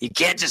 leadership. You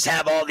can't just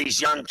have all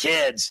these young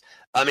kids.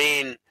 I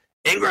mean,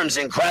 Ingram's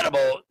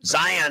incredible.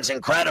 Zion's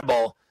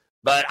incredible.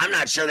 But I'm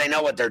not sure they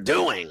know what they're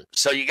doing.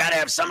 So you got to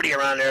have somebody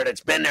around there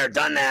that's been there,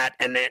 done that,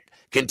 and that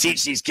can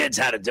teach these kids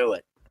how to do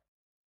it.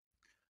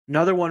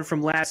 Another one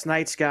from last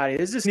night, Scotty.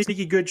 This is a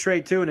sneaky good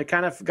trade, too, and it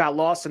kind of got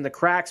lost in the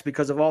cracks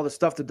because of all the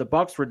stuff that the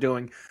Bucks were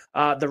doing.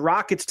 The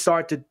Rockets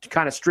start to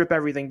kind of strip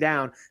everything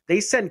down.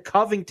 They send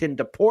Covington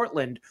to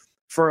Portland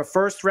for a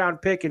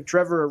first-round pick and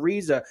Trevor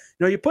Ariza.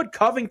 You put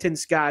Covington,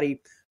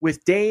 Scotty,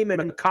 with Dame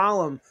and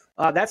McCollum.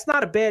 That's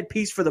not a bad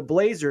piece for the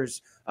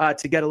Blazers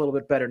to get a little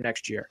bit better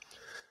next year.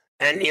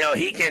 And,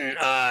 he can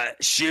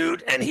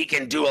shoot and he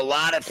can do a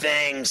lot of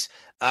things.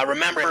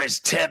 Remember his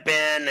tip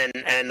in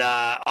and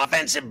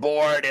offensive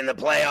board in the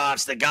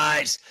playoffs. The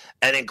guy's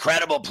an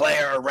incredible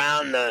player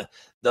around the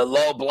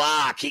low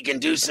block. He can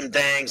do some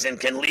things and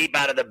can leap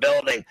out of the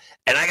building.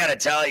 And I got to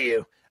tell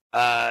you,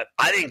 I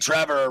think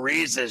Trevor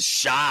Ariza's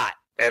shot,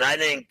 and I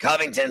think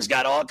Covington's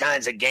got all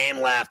kinds of game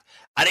left.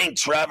 I think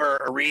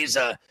Trevor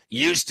Ariza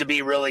used to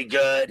be really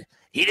good.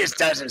 He just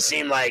doesn't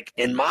seem like,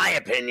 in my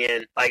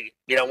opinion,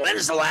 when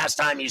is the last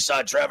time you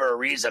saw Trevor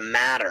Ariza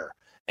matter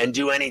and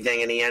do anything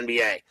in the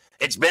NBA?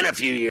 It's been a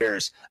few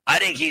years. I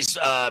think he's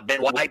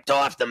been wiped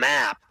off the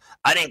map.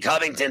 I think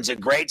Covington's a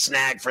great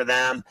snag for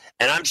them,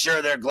 and I'm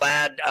sure they're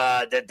glad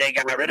that they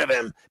got rid of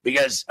him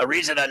because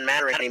Ariza doesn't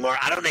matter anymore.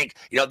 I don't think,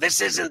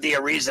 this isn't the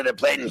Ariza that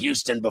played in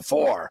Houston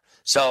before.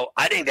 So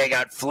I think they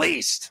got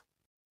fleeced.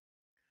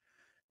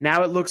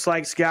 Now it looks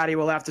like, Scotty,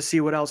 we'll have to see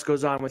what else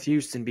goes on with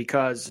Houston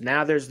because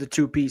now there's the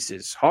two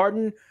pieces.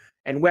 Harden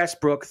and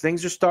Westbrook,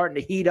 things are starting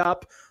to heat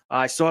up.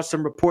 I saw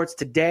some reports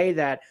today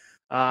that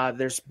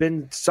there's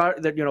been,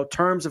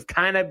 terms have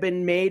kind of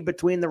been made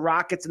between the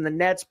Rockets and the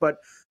Nets, but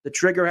the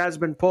trigger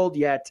hasn't been pulled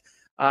yet.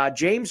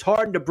 James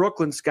Harden to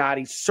Brooklyn,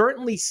 Scotty,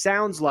 certainly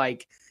sounds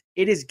like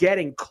it is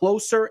getting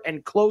closer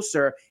and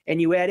closer. And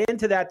you add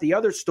into that the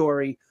other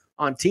story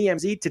on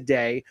TMZ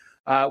today,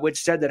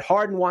 which said that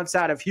Harden wants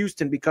out of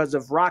Houston because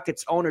of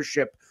Rockets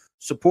ownership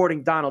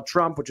supporting Donald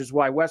Trump, which is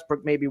why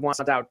Westbrook maybe wants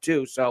out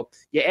too. So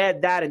you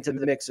add that into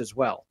the mix as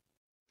well.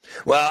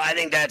 Well, I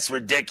think that's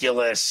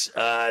ridiculous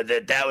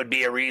that would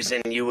be a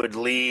reason you would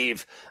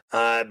leave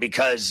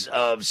because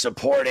of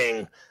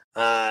supporting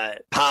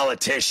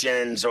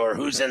politicians or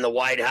who's in the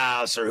White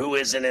House or who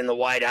isn't in the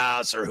White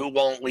House or who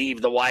won't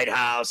leave the White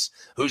House,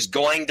 who's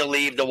going to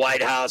leave the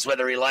White House,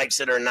 whether he likes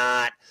it or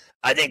not.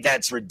 I think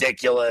that's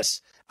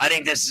ridiculous. I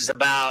think this is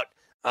about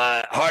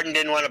Harden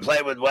didn't want to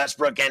play with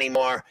Westbrook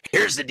anymore.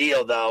 Here's the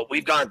deal, though.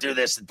 We've gone through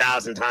this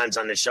 1,000 times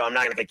on this show. I'm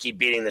not going to keep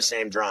beating the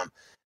same drum.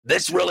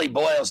 This really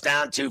boils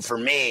down to, for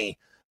me,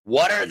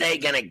 what are they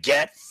going to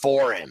get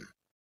for him?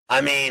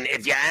 I mean,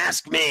 if you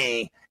ask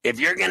me, if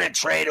you're going to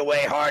trade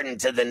away Harden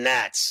to the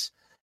Nets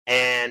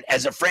and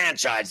as a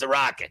franchise, the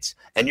Rockets,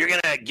 and you're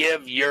going to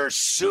give your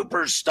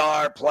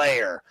superstar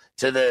player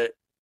to the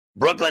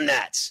Brooklyn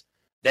Nets,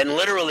 then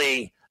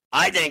literally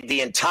I think the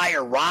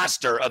entire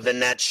roster of the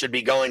Nets should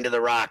be going to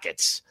the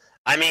Rockets.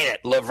 I mean it.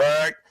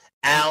 LeVert,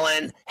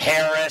 Allen,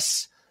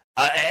 Harris,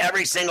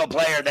 every single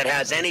player that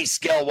has any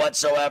skill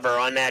whatsoever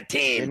on that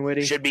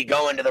team should be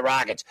going to the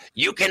Rockets.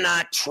 You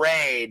cannot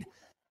trade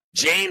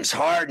James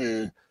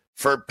Harden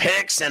for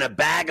picks and a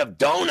bag of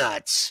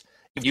donuts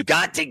You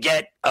got to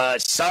get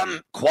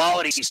some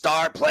quality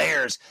star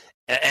players,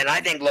 and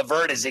I think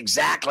LeVert is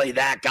exactly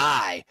that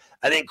guy.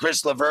 I think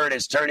Chris LeVert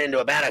has turned into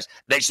a badass.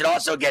 They should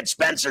also get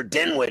Spencer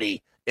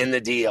Dinwiddie in the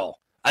deal.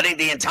 I think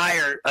the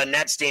entire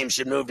Nets team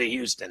should move to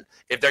Houston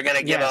if they're going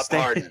to give up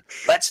Harden.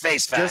 Let's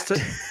face facts.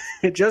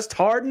 Just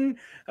Harden,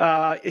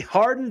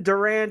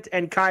 Durant,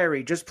 and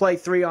Kyrie. Just play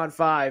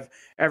 3-on-5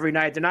 every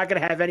night. They're not going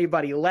to have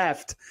anybody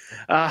left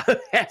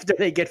after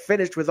they get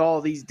finished with all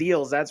of these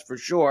deals, that's for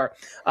sure.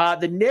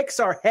 The Knicks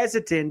are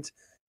hesitant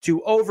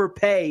to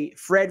overpay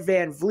Fred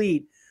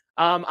VanVleet.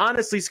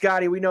 Honestly,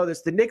 Scotty, we know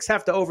this. The Knicks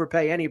have to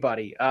overpay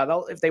anybody.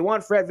 If they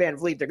want Fred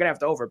VanVleet, they're going to have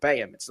to overpay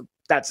him. It's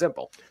that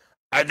simple.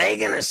 Are they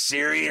going to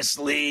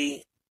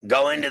seriously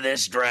go into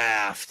this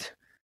draft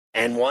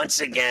and once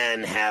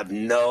again have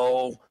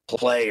no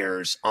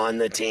players on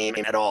the team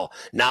at all?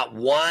 Not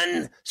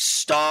one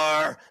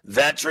star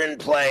veteran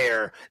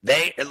player.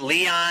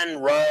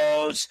 Leon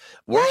Rose,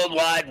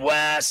 Worldwide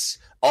Wes,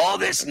 all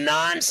this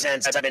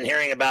nonsense I've been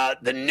hearing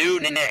about the new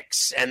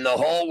Knicks, and the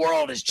whole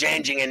world is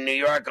changing in New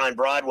York on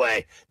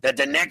Broadway, that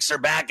the Knicks are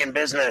back in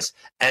business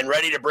and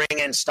ready to bring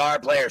in star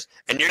players.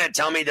 And you're going to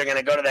tell me they're going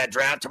to go to that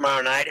draft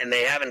tomorrow night and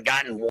they haven't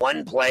gotten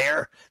one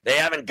player? They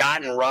haven't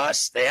gotten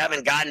Russ. They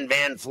haven't gotten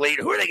VanVleet.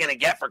 Who are they going to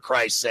get, for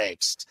Christ's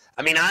sakes?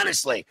 I mean,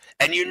 honestly,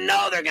 and you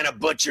know they're going to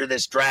butcher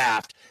this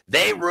draft.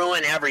 They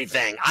ruin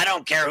everything. I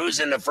don't care who's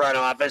in the front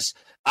office.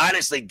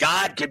 Honestly,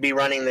 God could be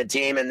running the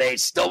team, and they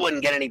still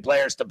wouldn't get any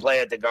players to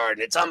play at the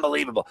Garden. It's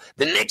unbelievable.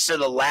 The Knicks are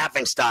the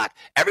laughingstock.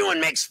 Everyone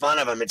makes fun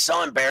of them. It's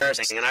so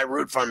embarrassing, and I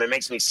root for them. It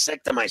makes me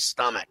sick to my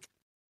stomach.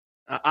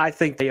 I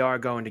think they are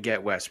going to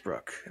get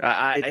Westbrook.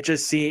 I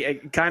just see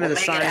kind of the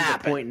signs are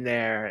pointing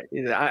there.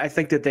 I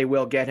think that they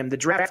will get him. The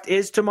draft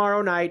is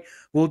tomorrow night.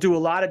 We'll do a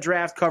lot of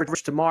draft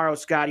coverage tomorrow,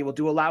 Scotty. We'll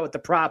do a lot with the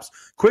props.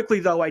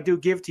 Quickly, though, I do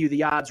give to you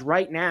the odds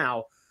right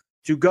now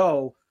to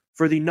go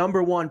for the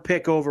number one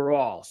pick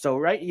overall. So,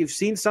 right, you've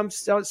seen some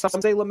say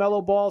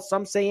LaMelo Ball,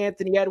 some say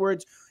Anthony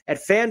Edwards. At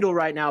FanDuel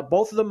right now,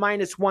 both of them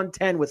minus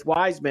 110 with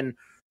Wiseman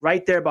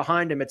right there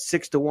behind him at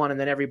 6-1, and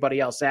then everybody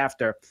else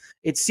after.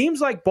 It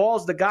seems like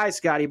Ball's the guy,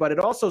 Scotty, but it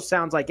also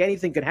sounds like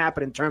anything could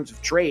happen in terms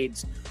of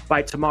trades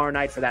by tomorrow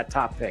night for that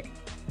top pick.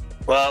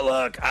 Well,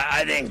 look,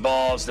 I think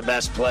Ball's the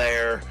best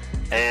player.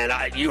 And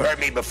you heard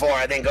me before.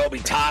 I think Obi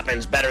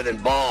Toppin's better than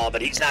Ball,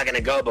 but he's not going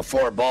to go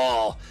before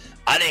Ball.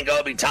 I think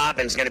Obi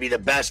Toppin's going to be the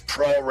best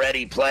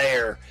pro-ready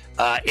player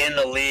in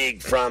the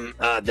league from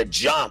the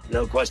jump.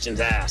 No questions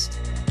asked.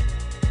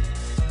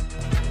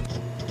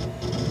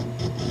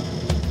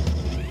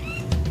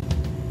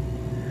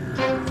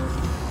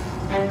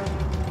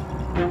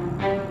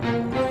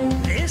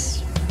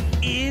 This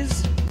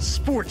is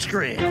Sports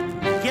Grid.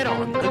 Get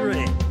on the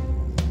grid.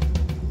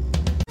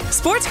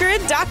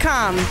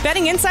 SportsGrid.com.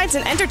 Betting insights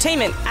and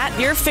entertainment at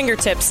your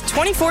fingertips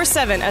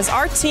 24/7 as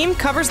our team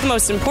covers the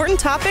most important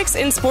topics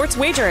in sports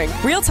wagering.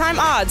 Real-time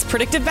odds,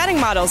 predictive betting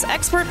models,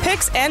 expert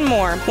picks, and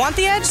more. Want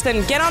the edge?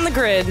 Then get on the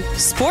grid.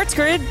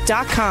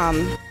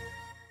 SportsGrid.com.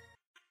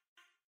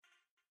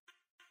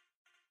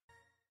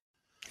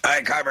 All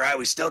right, Carver,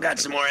 we still got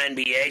some more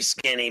NBA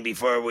skinny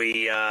before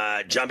we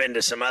jump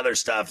into some other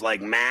stuff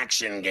like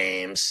Maction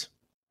games.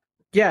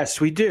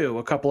 Yes, we do.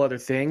 A couple other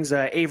things.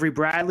 Avery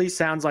Bradley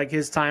sounds like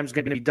his time's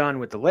going to be done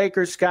with the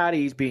Lakers,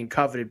 Scotty. He's being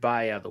coveted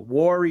by the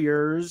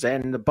Warriors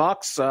and the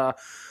Bucks.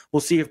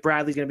 We'll see if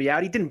Bradley's going to be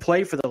out. He didn't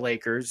play for the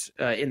Lakers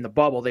in the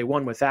bubble. They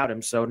won without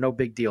him, so no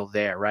big deal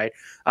there, right?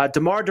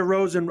 DeMar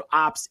DeRozan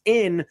opts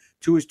in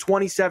to his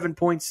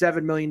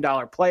 $27.7 million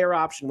player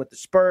option with the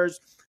Spurs.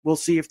 We'll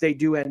see if they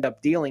do end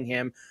up dealing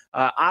him.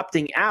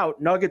 Opting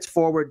out, Nuggets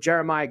forward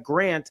Jeremiah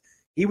Grant.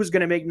 He was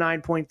going to make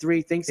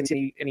 9.3, thinks, and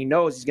he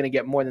knows he's going to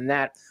get more than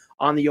that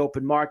on the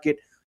open market.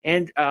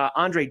 And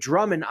Andre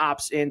Drummond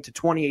opts in to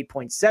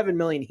 $28.7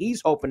 million.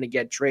 He's hoping to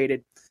get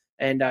traded.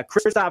 And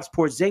Kristaps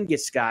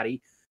Porzingis,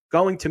 Scotty,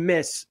 going to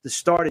miss the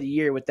start of the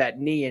year with that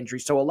knee injury.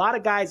 So a lot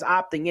of guys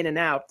opting in and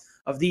out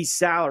of these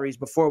salaries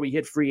before we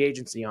hit free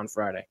agency on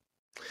Friday.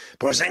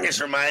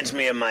 Porzingis reminds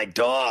me of my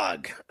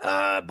dog,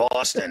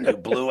 Boston, who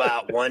blew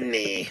out one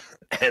knee.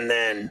 And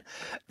then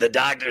the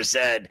doctor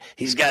said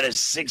he's got a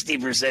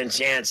 60%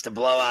 chance to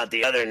blow out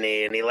the other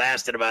knee. And he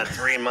lasted about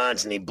 3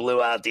 months and he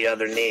blew out the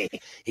other knee.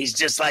 He's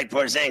just like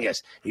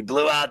Porzingis. He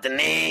blew out the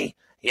knee.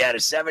 He had a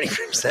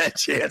 70%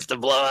 chance to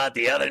blow out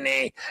the other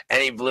knee,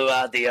 and he blew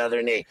out the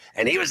other knee.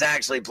 And he was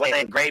actually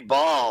playing great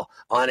ball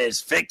on his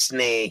fixed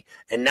knee.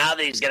 And now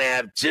that he's going to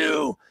have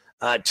two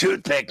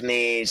toothpick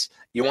knees,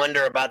 you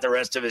wonder about the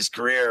rest of his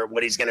career,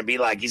 what he's going to be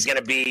like. He's going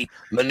to be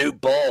Manute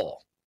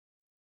Bol.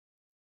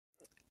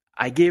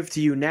 I give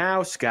to you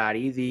now,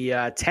 Scotty,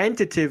 the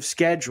tentative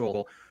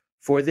schedule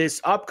for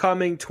this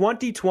upcoming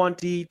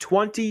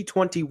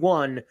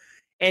 2020-2021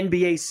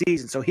 NBA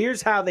season. So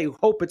here's how they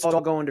hope it's all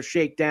going to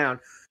shake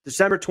down.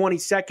 December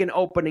 22nd,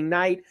 opening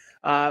night.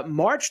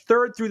 March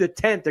 3rd through the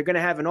 10th, they're going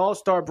to have an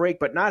all-star break,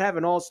 but not have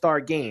an all-star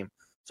game.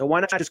 So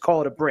why not just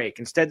call it a break?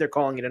 Instead, they're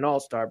calling it an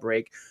all-star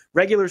break.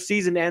 Regular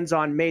season ends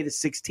on May the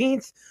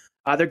 16th.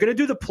 They're going to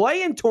do the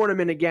play-in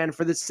tournament again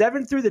for the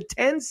 7 through the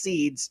 10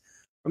 seeds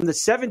from the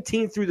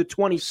 17th through the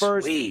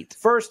 21st. Sweet.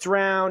 First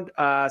round,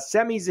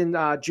 semis in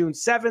June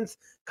 7th,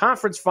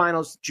 conference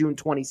finals June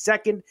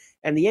 22nd,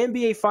 and the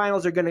NBA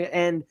finals are going to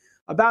end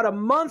about a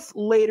month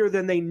later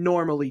than they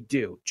normally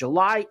do,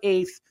 July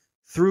 8th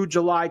through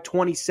July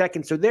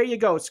 22nd. So there you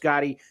go,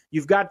 Scotty.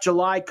 You've got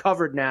July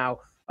covered now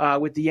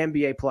with the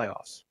NBA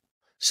playoffs.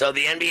 So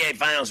the NBA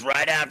finals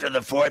right after the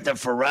 4th of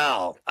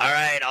Pharrell. All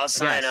right, I'll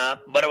sign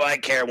up. What do I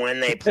care when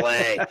they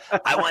play?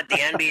 I want the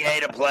NBA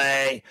to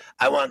play.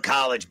 I want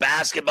college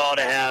basketball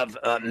to have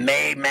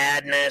May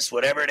Madness,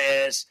 whatever it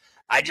is.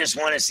 I just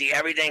want to see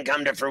everything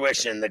come to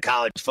fruition. The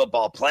college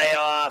football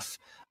playoff,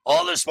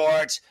 all the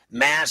sports,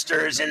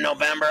 Masters in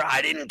November.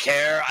 I didn't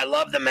care. I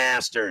love the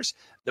Masters.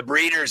 The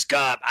Breeders'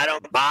 Cup.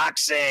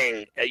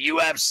 Boxing,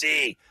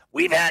 UFC.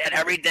 We've had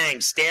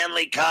everything.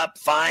 Stanley Cup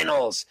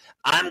finals.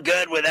 I'm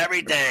good with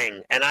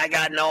everything, and I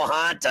got no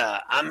Honta.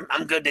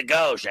 I'm good to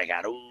go.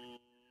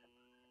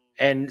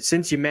 And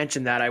since you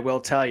mentioned that, I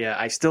will tell you,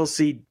 I still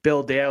see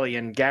Bill Daly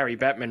and Gary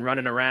Bettman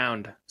running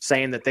around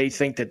saying that they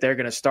think that they're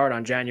going to start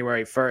on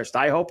January 1st.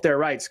 I hope they're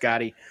right,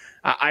 Scotty.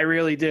 I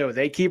really do.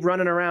 They keep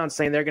running around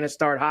saying they're going to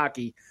start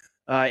hockey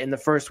in the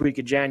first week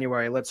of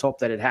January. Let's hope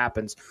that it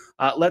happens.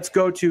 Let's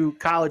go to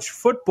college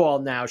football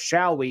now,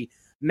 shall we?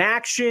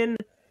 MACtion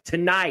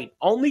tonight.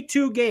 Only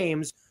 2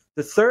 games.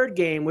 The third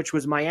game, which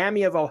was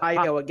Miami of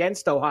Ohio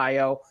against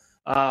Ohio,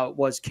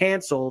 was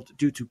canceled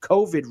due to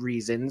COVID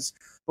reasons.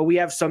 But we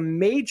have some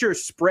major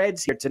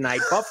spreads here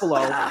tonight.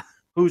 Buffalo,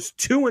 who's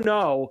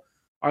 2-0,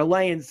 are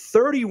laying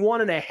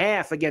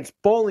 31.5 against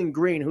Bowling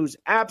Green, who's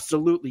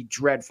absolutely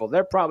dreadful.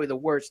 They're probably the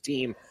worst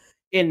team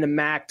in the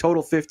MAC,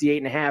 total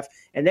 58.5.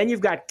 And then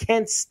you've got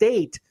Kent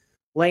State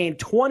laying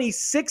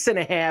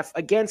 26.5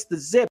 against the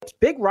Zips.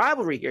 Big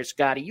rivalry here,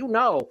 Scotty. You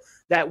know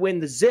that when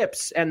the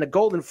Zips and the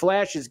Golden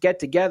Flashes get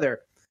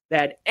together,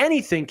 that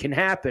anything can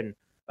happen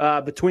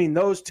between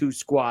those two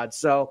squads.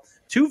 So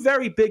 2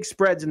 very big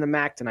spreads in the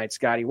MAC tonight,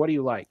 Scotty. What do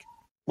you like?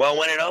 Well,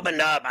 when it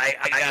opened up, I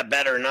got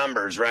better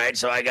numbers, right?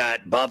 So I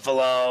got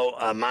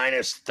Buffalo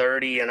minus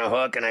 30 and a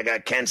hook, and I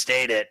got Kent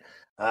State at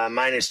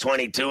minus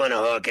 22 and a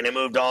hook, and it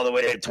moved all the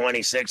way to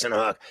 26 and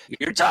a hook.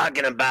 You're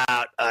talking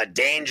about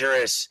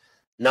dangerous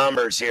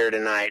numbers here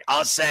tonight.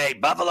 I'll say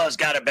Buffalo's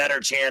got a better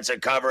chance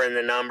of covering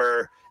the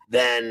number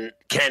than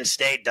Kent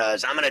State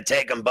does. I'm going to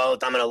take them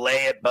both. I'm going to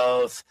lay it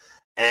both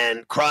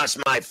and cross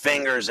my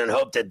fingers and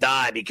hope to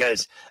die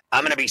because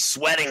I'm going to be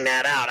sweating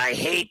that out. I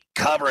hate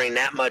covering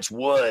that much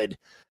wood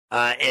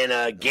in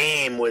a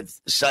game with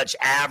such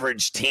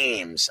average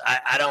teams.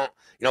 I don't,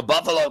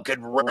 Buffalo could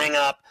ring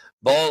up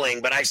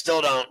Bowling, but I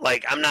still don't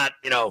I'm not,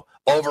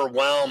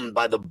 overwhelmed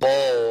by the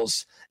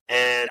Bulls.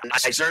 And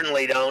I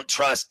certainly don't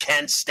trust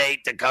Kent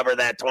State to cover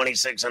that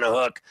 26 and a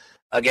hook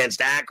against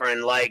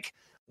Akron like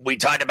we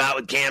talked about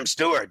with Cam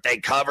Stewart. They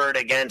covered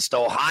against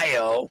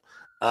Ohio.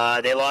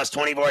 They lost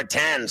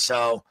 24-10.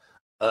 So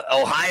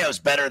Ohio's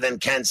better than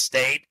Kent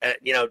State,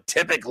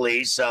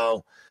 typically.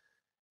 So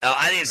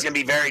I think it's going to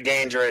be very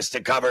dangerous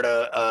to cover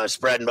the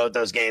spread in both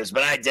those games.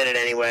 But I did it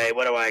anyway.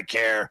 What do I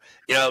care?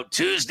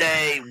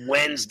 Tuesday,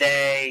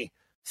 Wednesday,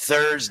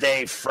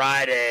 Thursday,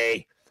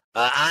 Friday,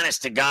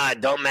 honest to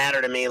God, don't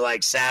matter to me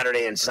like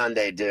Saturday and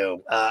Sunday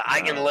do.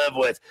 I can live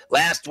with –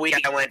 last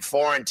week I went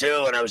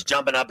 4-2, and I was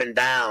jumping up and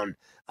down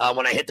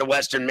when I hit the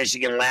Western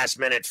Michigan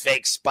last-minute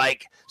fake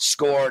spike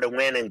score to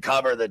win and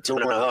cover the 2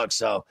 and a hook.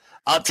 So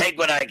I'll take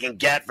what I can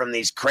get from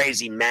these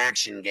crazy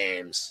MACtion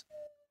games.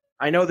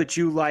 I know that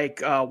you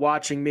like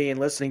watching me and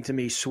listening to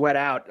me sweat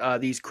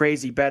out these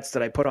crazy bets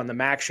that I put on the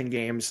MACtion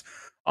games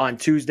on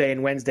Tuesday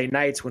and Wednesday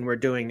nights when we're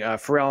doing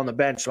Pharrell on the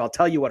bench. So I'll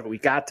tell you what we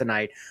got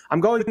tonight.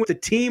 I'm going with the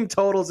team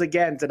totals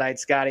again tonight,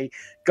 Scotty.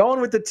 Going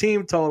with the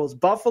team totals.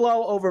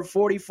 Buffalo over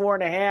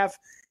 44.5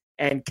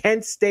 and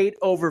Kent State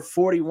over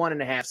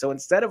 41.5. So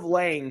instead of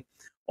laying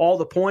all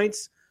the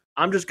points,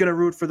 I'm just going to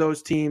root for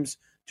those teams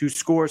to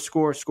score.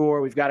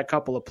 We've got a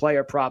couple of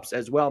player props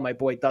as well. My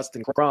boy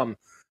Dustin Crum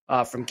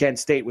from Kent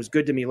State was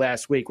good to me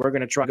last week. We're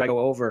going to try to go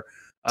over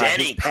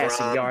his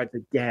passing yards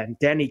again.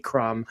 Denny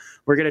Crum.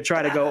 We're going to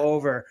try to go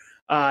over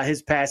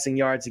his passing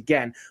yards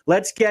again.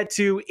 Let's get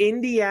to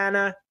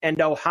Indiana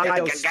and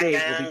Ohio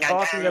State. We'll be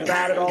talking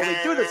about it all week.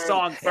 Do the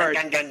song first.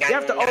 You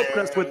have to open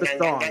us with the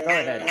song. Go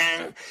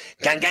ahead.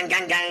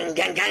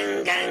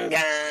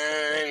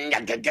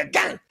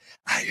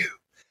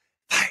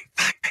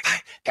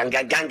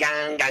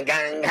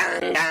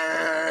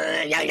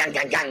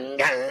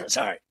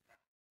 Sorry.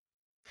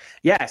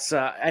 Yes,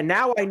 and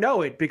now I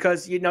know it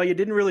because, you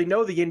didn't really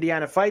know the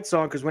Indiana fight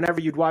song because whenever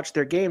you'd watch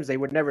their games, they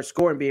would never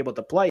score and be able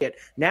to play it.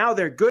 Now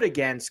they're good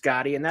again,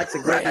 Scotty, and that's a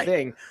great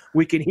thing.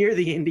 We can hear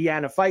the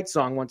Indiana fight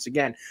song once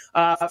again.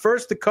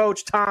 First, the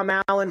coach, Tom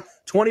Allen,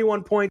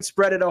 21-point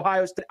spread at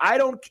Ohio State. I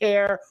don't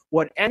care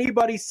what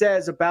anybody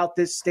says about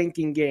this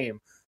stinking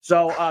game.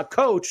 So,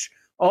 coach,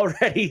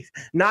 already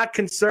not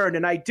concerned.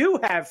 And I do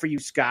have for you,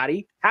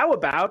 Scotty, how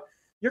about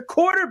your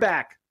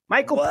quarterback,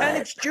 Michael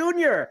Penix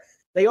Jr.?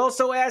 They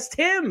also asked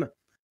him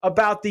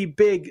about the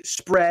big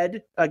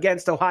spread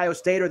against Ohio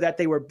State or that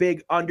they were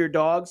big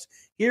underdogs.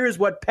 Here is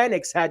what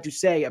Penix had to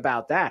say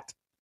about that.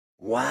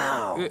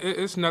 Wow.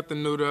 It's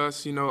nothing new to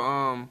us. We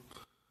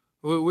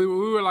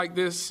were like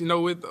this,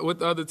 with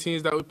the other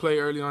teams that we play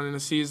early on in the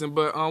season.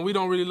 But we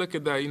don't really look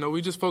at that.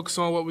 We just focus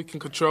on what we can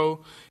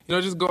control.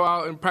 Just go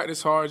out and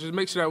practice hard. Just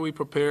make sure that we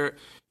prepared.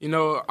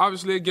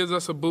 Obviously it gives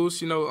us a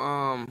boost.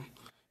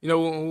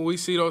 When we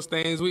see those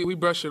things, we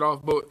brush it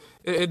off. But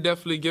it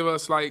definitely gives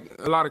us, like,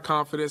 a lot of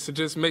confidence. It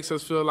just makes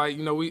us feel like,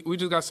 we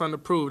just got something to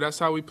prove. That's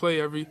how we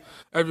play every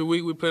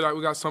week. We play like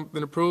we got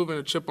something to prove and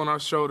a chip on our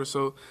shoulder.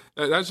 So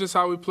that's just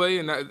how we play,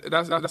 and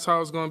that's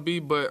how it's going to be.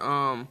 But,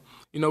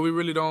 we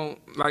really don't,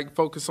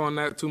 focus on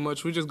that too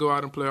much. We just go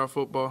out and play our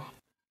football.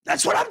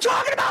 That's what I'm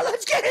talking about.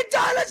 Let's get it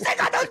done. Let's take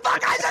out those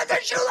Buckeyes at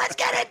their shoe. Let's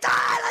get it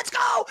done. Let's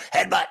go.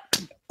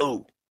 Headbutt.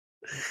 Ooh.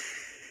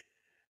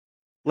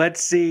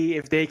 Let's see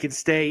if they can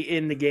stay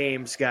in the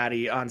game,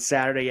 Scotty, on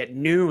Saturday at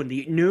noon.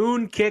 The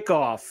noon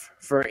kickoff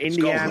for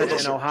Indiana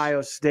and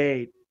Ohio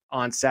State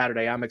on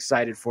Saturday. I'm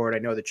excited for it. I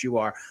know that you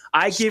are.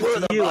 I did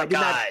not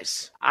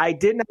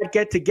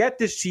get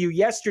this to you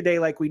yesterday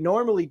like we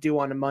normally do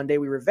on a Monday.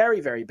 We were very,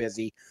 very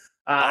busy.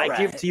 I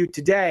give to you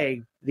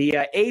today the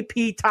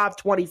AP Top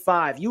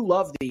 25. You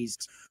love these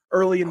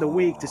early in the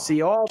week to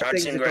see all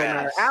things that don't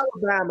matter.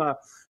 Alabama,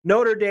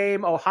 Notre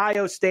Dame,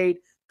 Ohio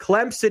State,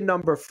 Clemson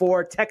number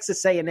 4,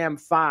 Texas A&M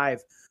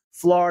 5,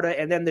 Florida,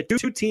 and then the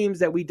two teams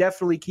that we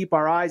definitely keep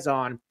our eyes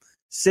on,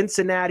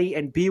 Cincinnati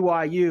and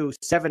BYU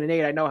 7 and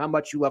 8. I know how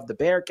much you love the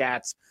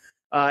Bearcats.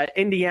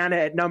 Indiana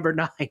at number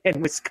 9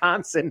 and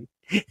Wisconsin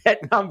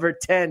at number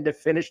 10 to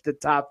finish the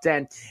top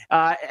 10.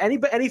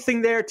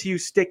 Anything there to you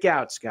stick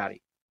out,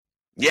 Scotty?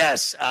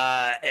 Yes,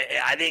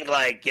 I think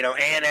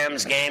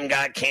A&M's game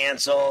got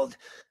canceled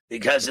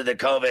because of the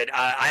COVID.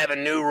 I have a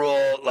new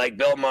rule, like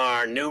Bill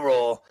Maher, new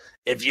rule.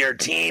 If your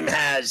team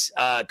has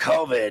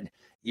COVID,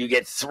 you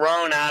get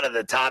thrown out of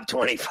the top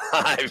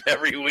 25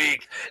 every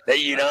week that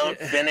you don't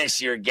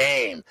finish your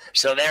game.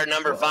 So they're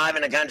number 5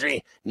 in the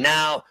country,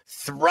 now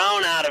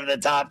thrown out of the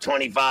top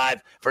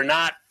 25 for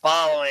not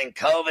following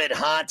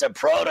COVID-Honta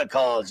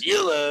protocols.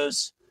 You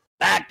lose.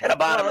 Back to the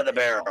bottom of the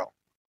barrel.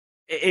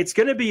 It's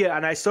going to be,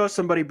 and I saw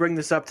somebody bring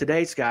this up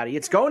today, Scotty,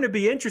 it's going to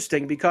be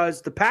interesting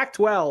because the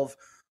Pac-12,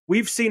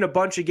 we've seen a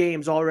bunch of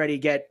games already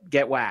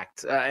get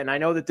whacked. And I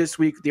know that this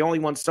week, the only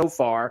one so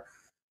far,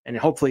 and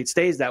hopefully it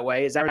stays that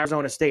way, is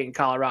Arizona State and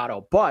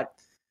Colorado. But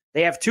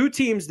they have two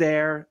teams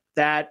there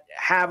that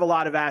have a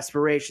lot of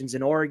aspirations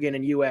in Oregon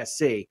and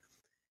USC.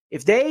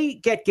 If they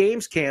get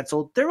games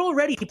canceled, they're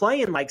already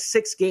playing like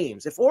 6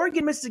 games. If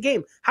Oregon misses a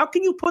game, how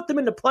can you put them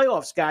in the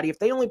playoffs, Scotty, if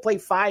they only play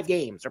 5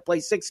 games or play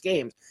 6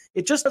 games?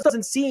 It just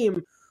doesn't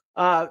seem,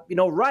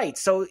 right.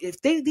 So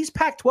if these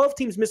Pac-12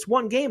 teams miss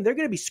one game, they're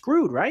going to be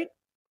screwed, right?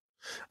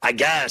 I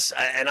guess.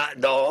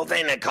 The whole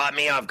thing that caught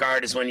me off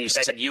guard is when you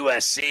said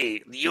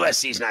USC.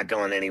 USC's not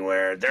going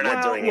anywhere. They're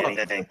not doing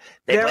anything.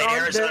 They played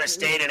Arizona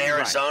State and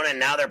Arizona, and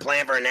now they're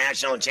playing for a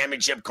national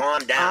championship.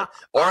 Calm down.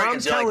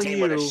 Oregon's the only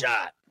team with a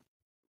shot.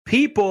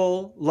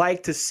 People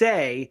like to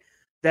say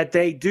that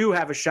they do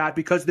have a shot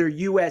because they're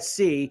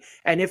USC,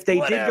 and if they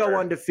did go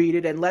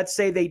undefeated, and let's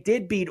say they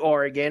did beat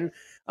Oregon,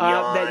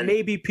 that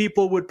maybe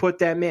people would put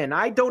them in.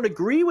 I don't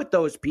agree with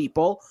those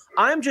people.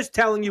 I'm just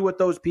telling you what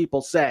those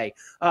people say.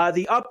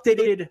 The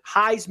updated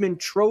Heisman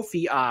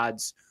Trophy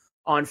odds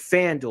on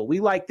FanDuel. We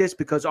like this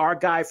because our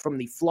guy from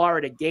the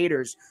Florida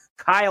Gators,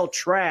 Kyle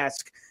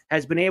Trask,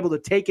 has been able to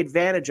take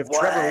advantage of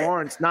Trevor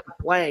Lawrence not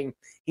playing.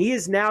 He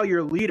is now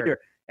your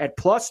leader at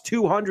plus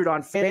 200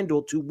 on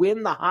FanDuel to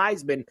win the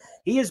Heisman.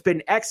 He has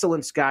been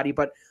excellent, Scotty,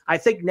 but I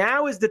think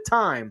now is the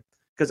time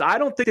because I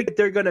don't think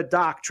they're going to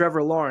dock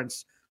Trevor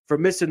Lawrence for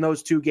missing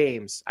those 2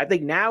 games. I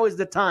think now is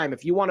the time.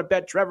 If you want to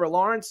bet Trevor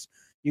Lawrence,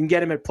 you can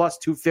get him at plus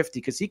 250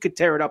 because he could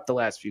tear it up the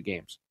last few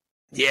games.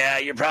 Yeah,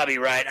 you're probably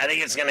right. I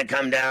think it's going to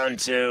come down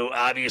to,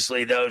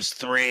 obviously, those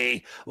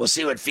 3. We'll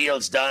see what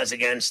Fields does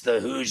against the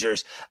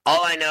Hoosiers.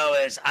 All I know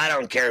is I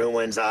don't care who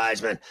wins the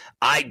Heisman.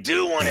 I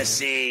do want to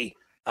see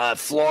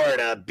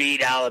Florida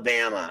beat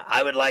Alabama.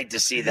 I would like to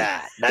see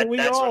that. We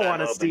all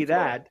want to see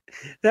that.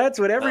 That's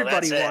what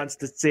everybody wants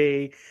to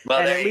see. Well,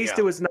 and at least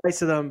it was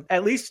nice of them.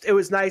 At least it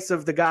was nice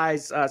of the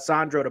guys,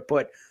 Sandro, to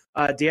put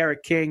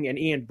Derek King and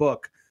Ian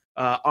Book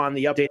on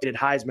the updated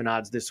Heisman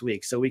odds this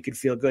week, so we could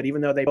feel good,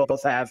 even though they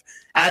both have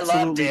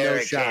absolutely no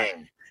shot.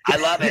 King. I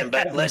love him,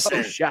 but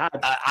listen,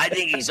 I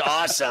think he's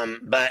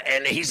awesome,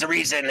 and he's the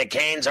reason the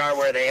Canes are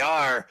where they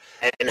are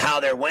and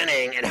how they're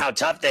winning and how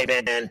tough they've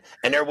been,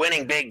 and they're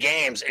winning big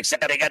games,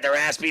 except they got their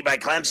ass beat by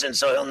Clemson,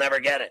 so he'll never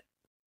get it.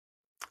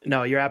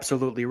 No, you're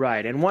absolutely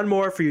right. And one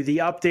more for you, the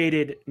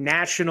updated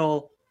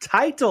national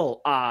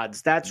title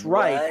odds. That's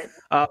right.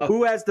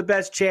 Who has the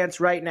best chance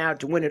right now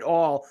to win it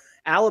all?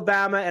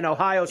 Alabama and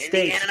Ohio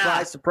State,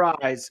 surprise,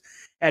 surprise,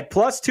 at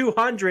plus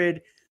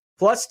 200,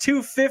 plus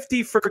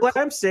 250 for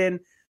Clemson.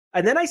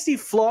 And then I see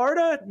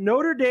Florida,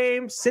 Notre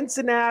Dame,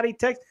 Cincinnati,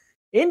 Texas,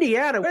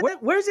 Indiana.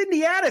 Where's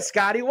Indiana,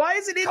 Scotty? Why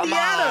isn't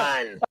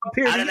Indiana up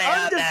here? The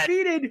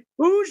undefeated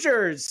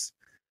Hoosiers.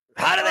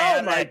 How do they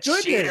have that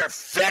cheater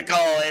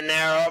Fickle in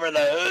there over the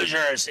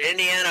Hoosiers?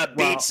 Indiana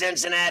beat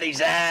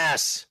Cincinnati's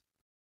ass.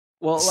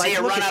 Well, see you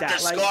run up the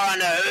score on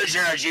the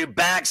Hoosiers, you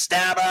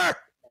backstabber.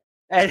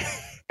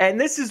 And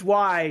this is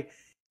why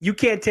you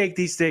can't take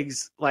these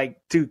things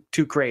like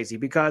too crazy,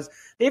 because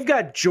they've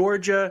got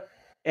Georgia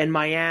and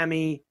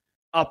Miami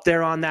up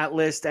there on that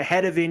list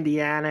ahead of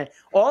Indiana.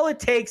 All it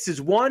takes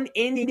is one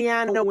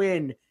Indiana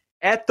win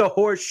at the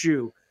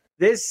Horseshoe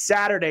this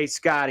Saturday,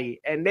 Scotty,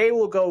 and they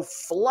will go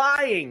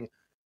flying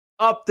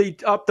up the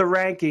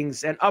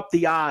rankings and up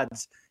the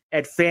odds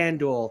at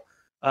FanDuel.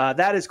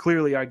 That is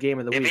clearly our game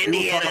of the week. If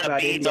Indiana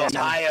beats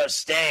Ohio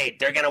State,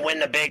 they're going to win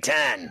the Big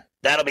Ten.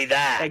 That'll be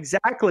that.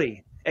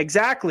 Exactly.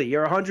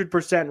 You're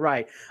 100%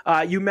 right.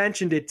 You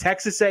mentioned it,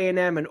 Texas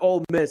A&M and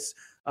Ole Miss.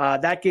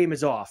 That game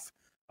is off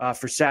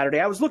for Saturday.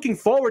 I was looking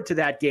forward to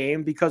that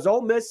game because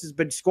Ole Miss has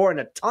been scoring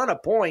a ton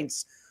of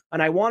points,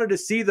 and I wanted to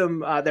see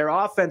them, their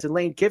offense and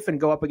Lane Kiffin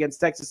go up against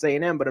Texas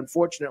A&M, but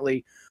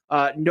unfortunately,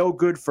 no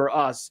good for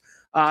us.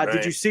 Right.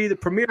 Did you see the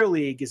Premier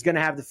League is going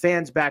to have the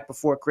fans back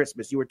before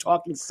Christmas? You were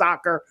talking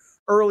soccer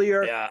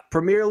earlier. Yeah.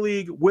 Premier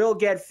League will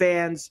get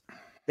fans,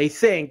 they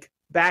think,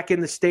 back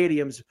in the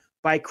stadiums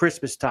by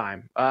Christmas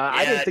time.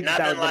 I didn't think that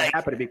was going to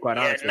happen, to be quite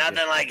honest with you.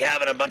 Nothing like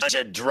having a bunch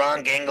of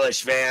drunk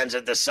English fans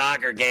at the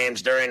soccer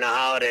games during the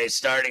holidays,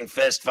 starting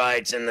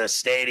fistfights in the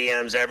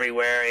stadiums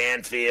everywhere,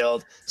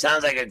 Anfield.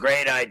 Sounds like a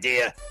great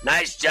idea.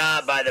 Nice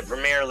job by the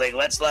Premier League.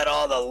 Let's let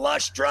all the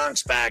lush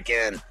drunks back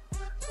in.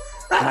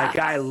 My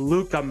guy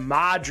Luka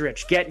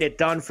Modric getting it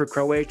done for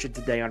Croatia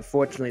today.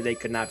 Unfortunately, they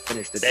could not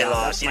finish the job. They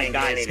lost. He didn't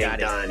get anything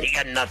done. He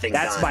got nothing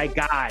done. That's my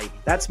guy.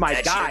 That's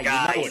my guy. Your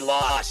guy. He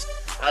lost.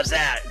 How's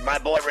that? My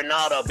boy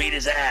Ronaldo beat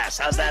his ass.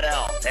 How's that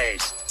L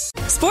taste?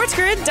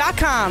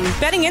 SportsGrid.com.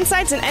 Betting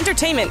insights and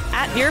entertainment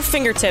at your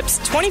fingertips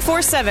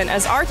 24/7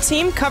 as our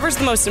team covers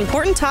the most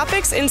important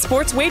topics in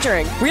sports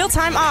wagering.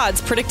 Real-time odds,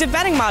 predictive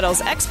betting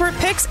models, expert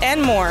picks,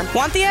 and more.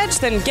 Want the edge?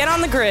 Then get on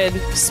the grid.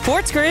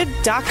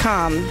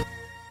 SportsGrid.com.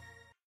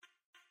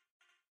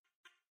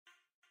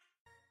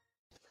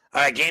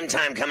 All right, game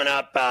time coming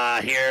up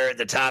here at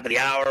the top of the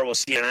hour. We'll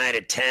see you tonight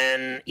at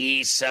 10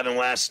 East, 7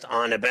 West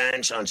on the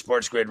bench on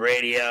Sports Grid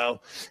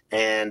Radio.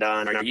 And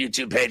on our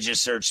YouTube page,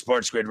 just search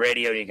Sports Grid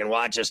Radio. You can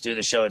watch us do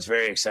the show. It's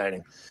very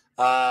exciting.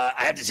 I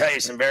have to tell you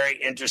some very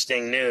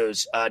interesting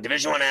news.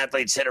 Division I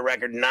athletes hit a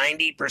record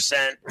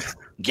 90%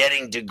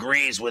 getting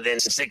degrees within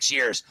 6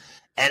 years.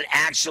 And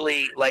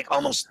actually, like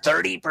almost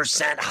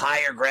 30%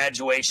 higher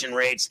graduation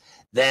rates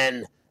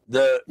than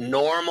the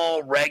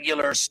normal,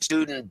 regular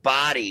student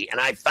body.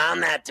 And I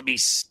found that to be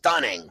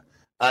stunning.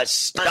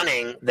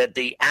 Stunning that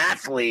the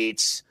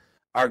athletes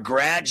are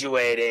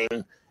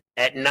graduating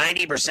at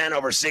 90%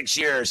 over 6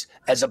 years,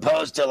 as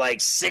opposed to like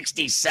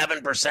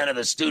 67% of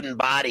the student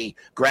body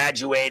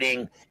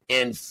graduating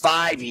in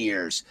 5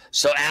 years.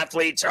 So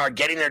athletes are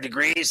getting their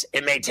degrees.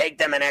 It may take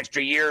them an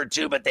extra year or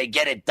two, but they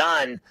get it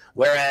done.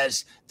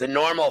 Whereas the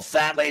normal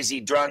fat,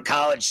 lazy, drunk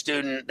college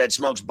student that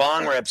smokes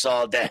bong rips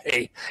all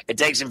day, it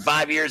takes him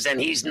 5 years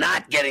and he's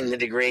not getting the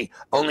degree,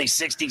 only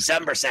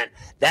 67%.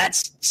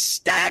 That's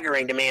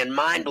staggering to me and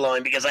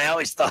mind-blowing, because I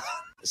always thought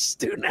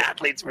student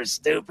athletes were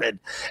stupid.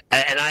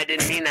 And I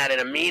didn't mean that in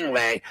a mean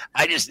way.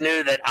 I just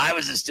knew that I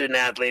was a student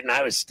athlete and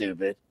I was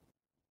stupid.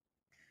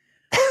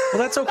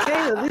 Well, that's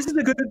okay. This is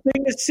a good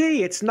thing to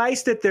see. It's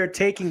nice that they're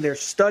taking their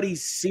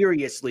studies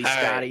seriously,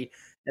 Scotty,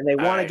 and they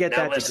want to get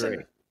that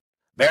degree.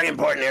 Very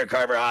important here,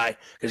 Carver High,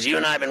 because you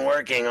and I have been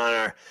working on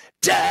our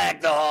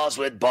Deck the Halls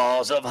with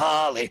Balls of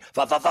Holly,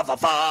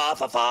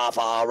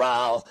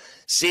 fa-fa-fa-fa-fa-fa-fa-fa-row.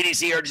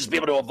 CDC urges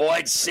people to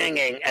avoid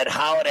singing at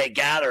holiday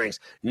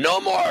gatherings.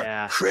 No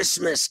more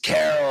Christmas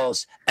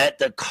carols at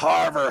the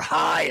Carver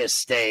High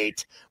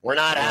estate. We're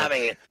not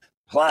having it.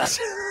 Plus...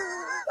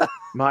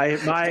 My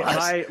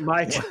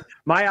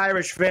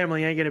Irish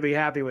family ain't going to be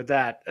happy with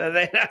that.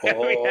 They're not going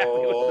to be happy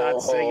with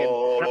not singing.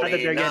 Not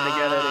that they're getting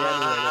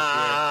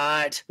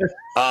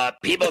together.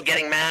 People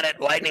getting mad at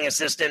Lightning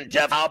assistant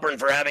Jeff Halpern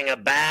for having a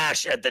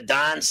bash at the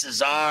Don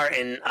Cesar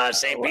in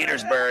St.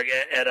 Petersburg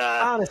at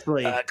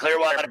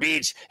Clearwater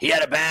Beach. He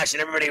had a bash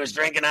and everybody was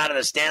drinking out of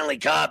the Stanley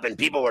Cup and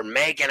people were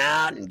making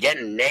out and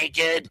getting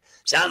naked.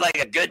 Sounds like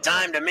a good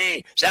time to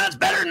me. Sounds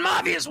better than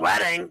Mafia's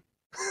wedding.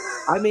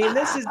 I mean,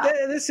 this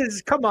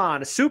is come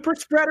on, a super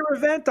spreader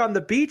event on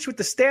the beach with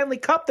the Stanley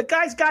Cup. The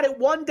guy's got it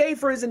one day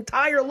for his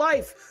entire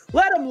life.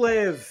 Let him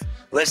live.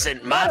 Listen,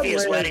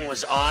 Mafia's wedding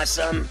was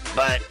awesome,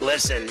 but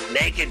listen,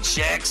 naked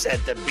chicks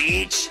at the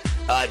beach,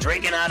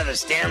 drinking out of the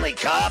Stanley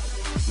Cup,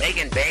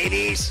 making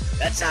babies,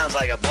 that sounds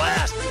like a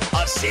blast.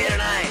 I'll see you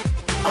tonight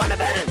on the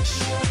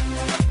bench.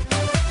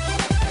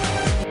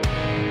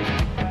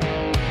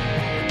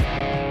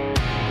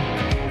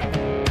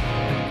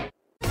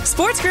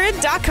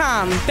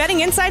 SportsGrid.com.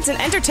 Betting insights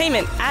and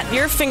entertainment at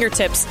your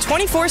fingertips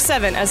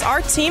 24/7 as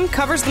our team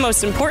covers the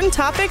most important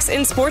topics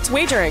in sports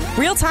wagering.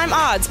 Real-time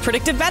odds,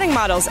 predictive betting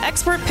models,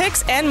 expert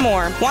picks, and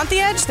more. Want the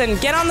edge? Then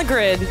get on the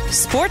grid.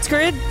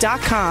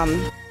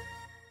 SportsGrid.com.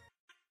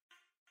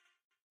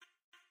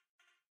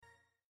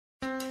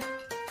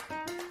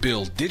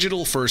 Build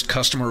digital-first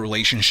customer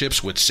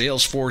relationships with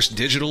Salesforce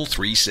Digital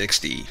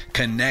 360.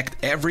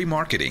 Connect every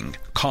marketing,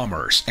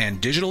 commerce,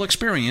 and digital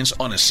experience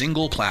on a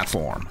single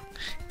platform.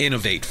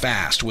 Innovate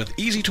fast with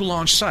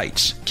easy-to-launch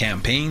sites,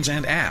 campaigns,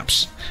 and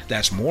apps.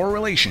 That's more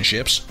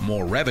relationships,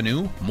 more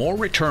revenue, more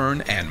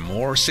return, and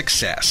more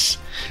success.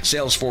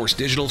 Salesforce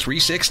Digital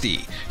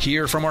 360.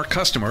 Hear from our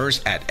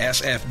customers at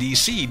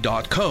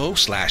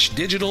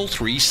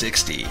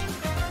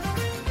sfdc.co/digital360.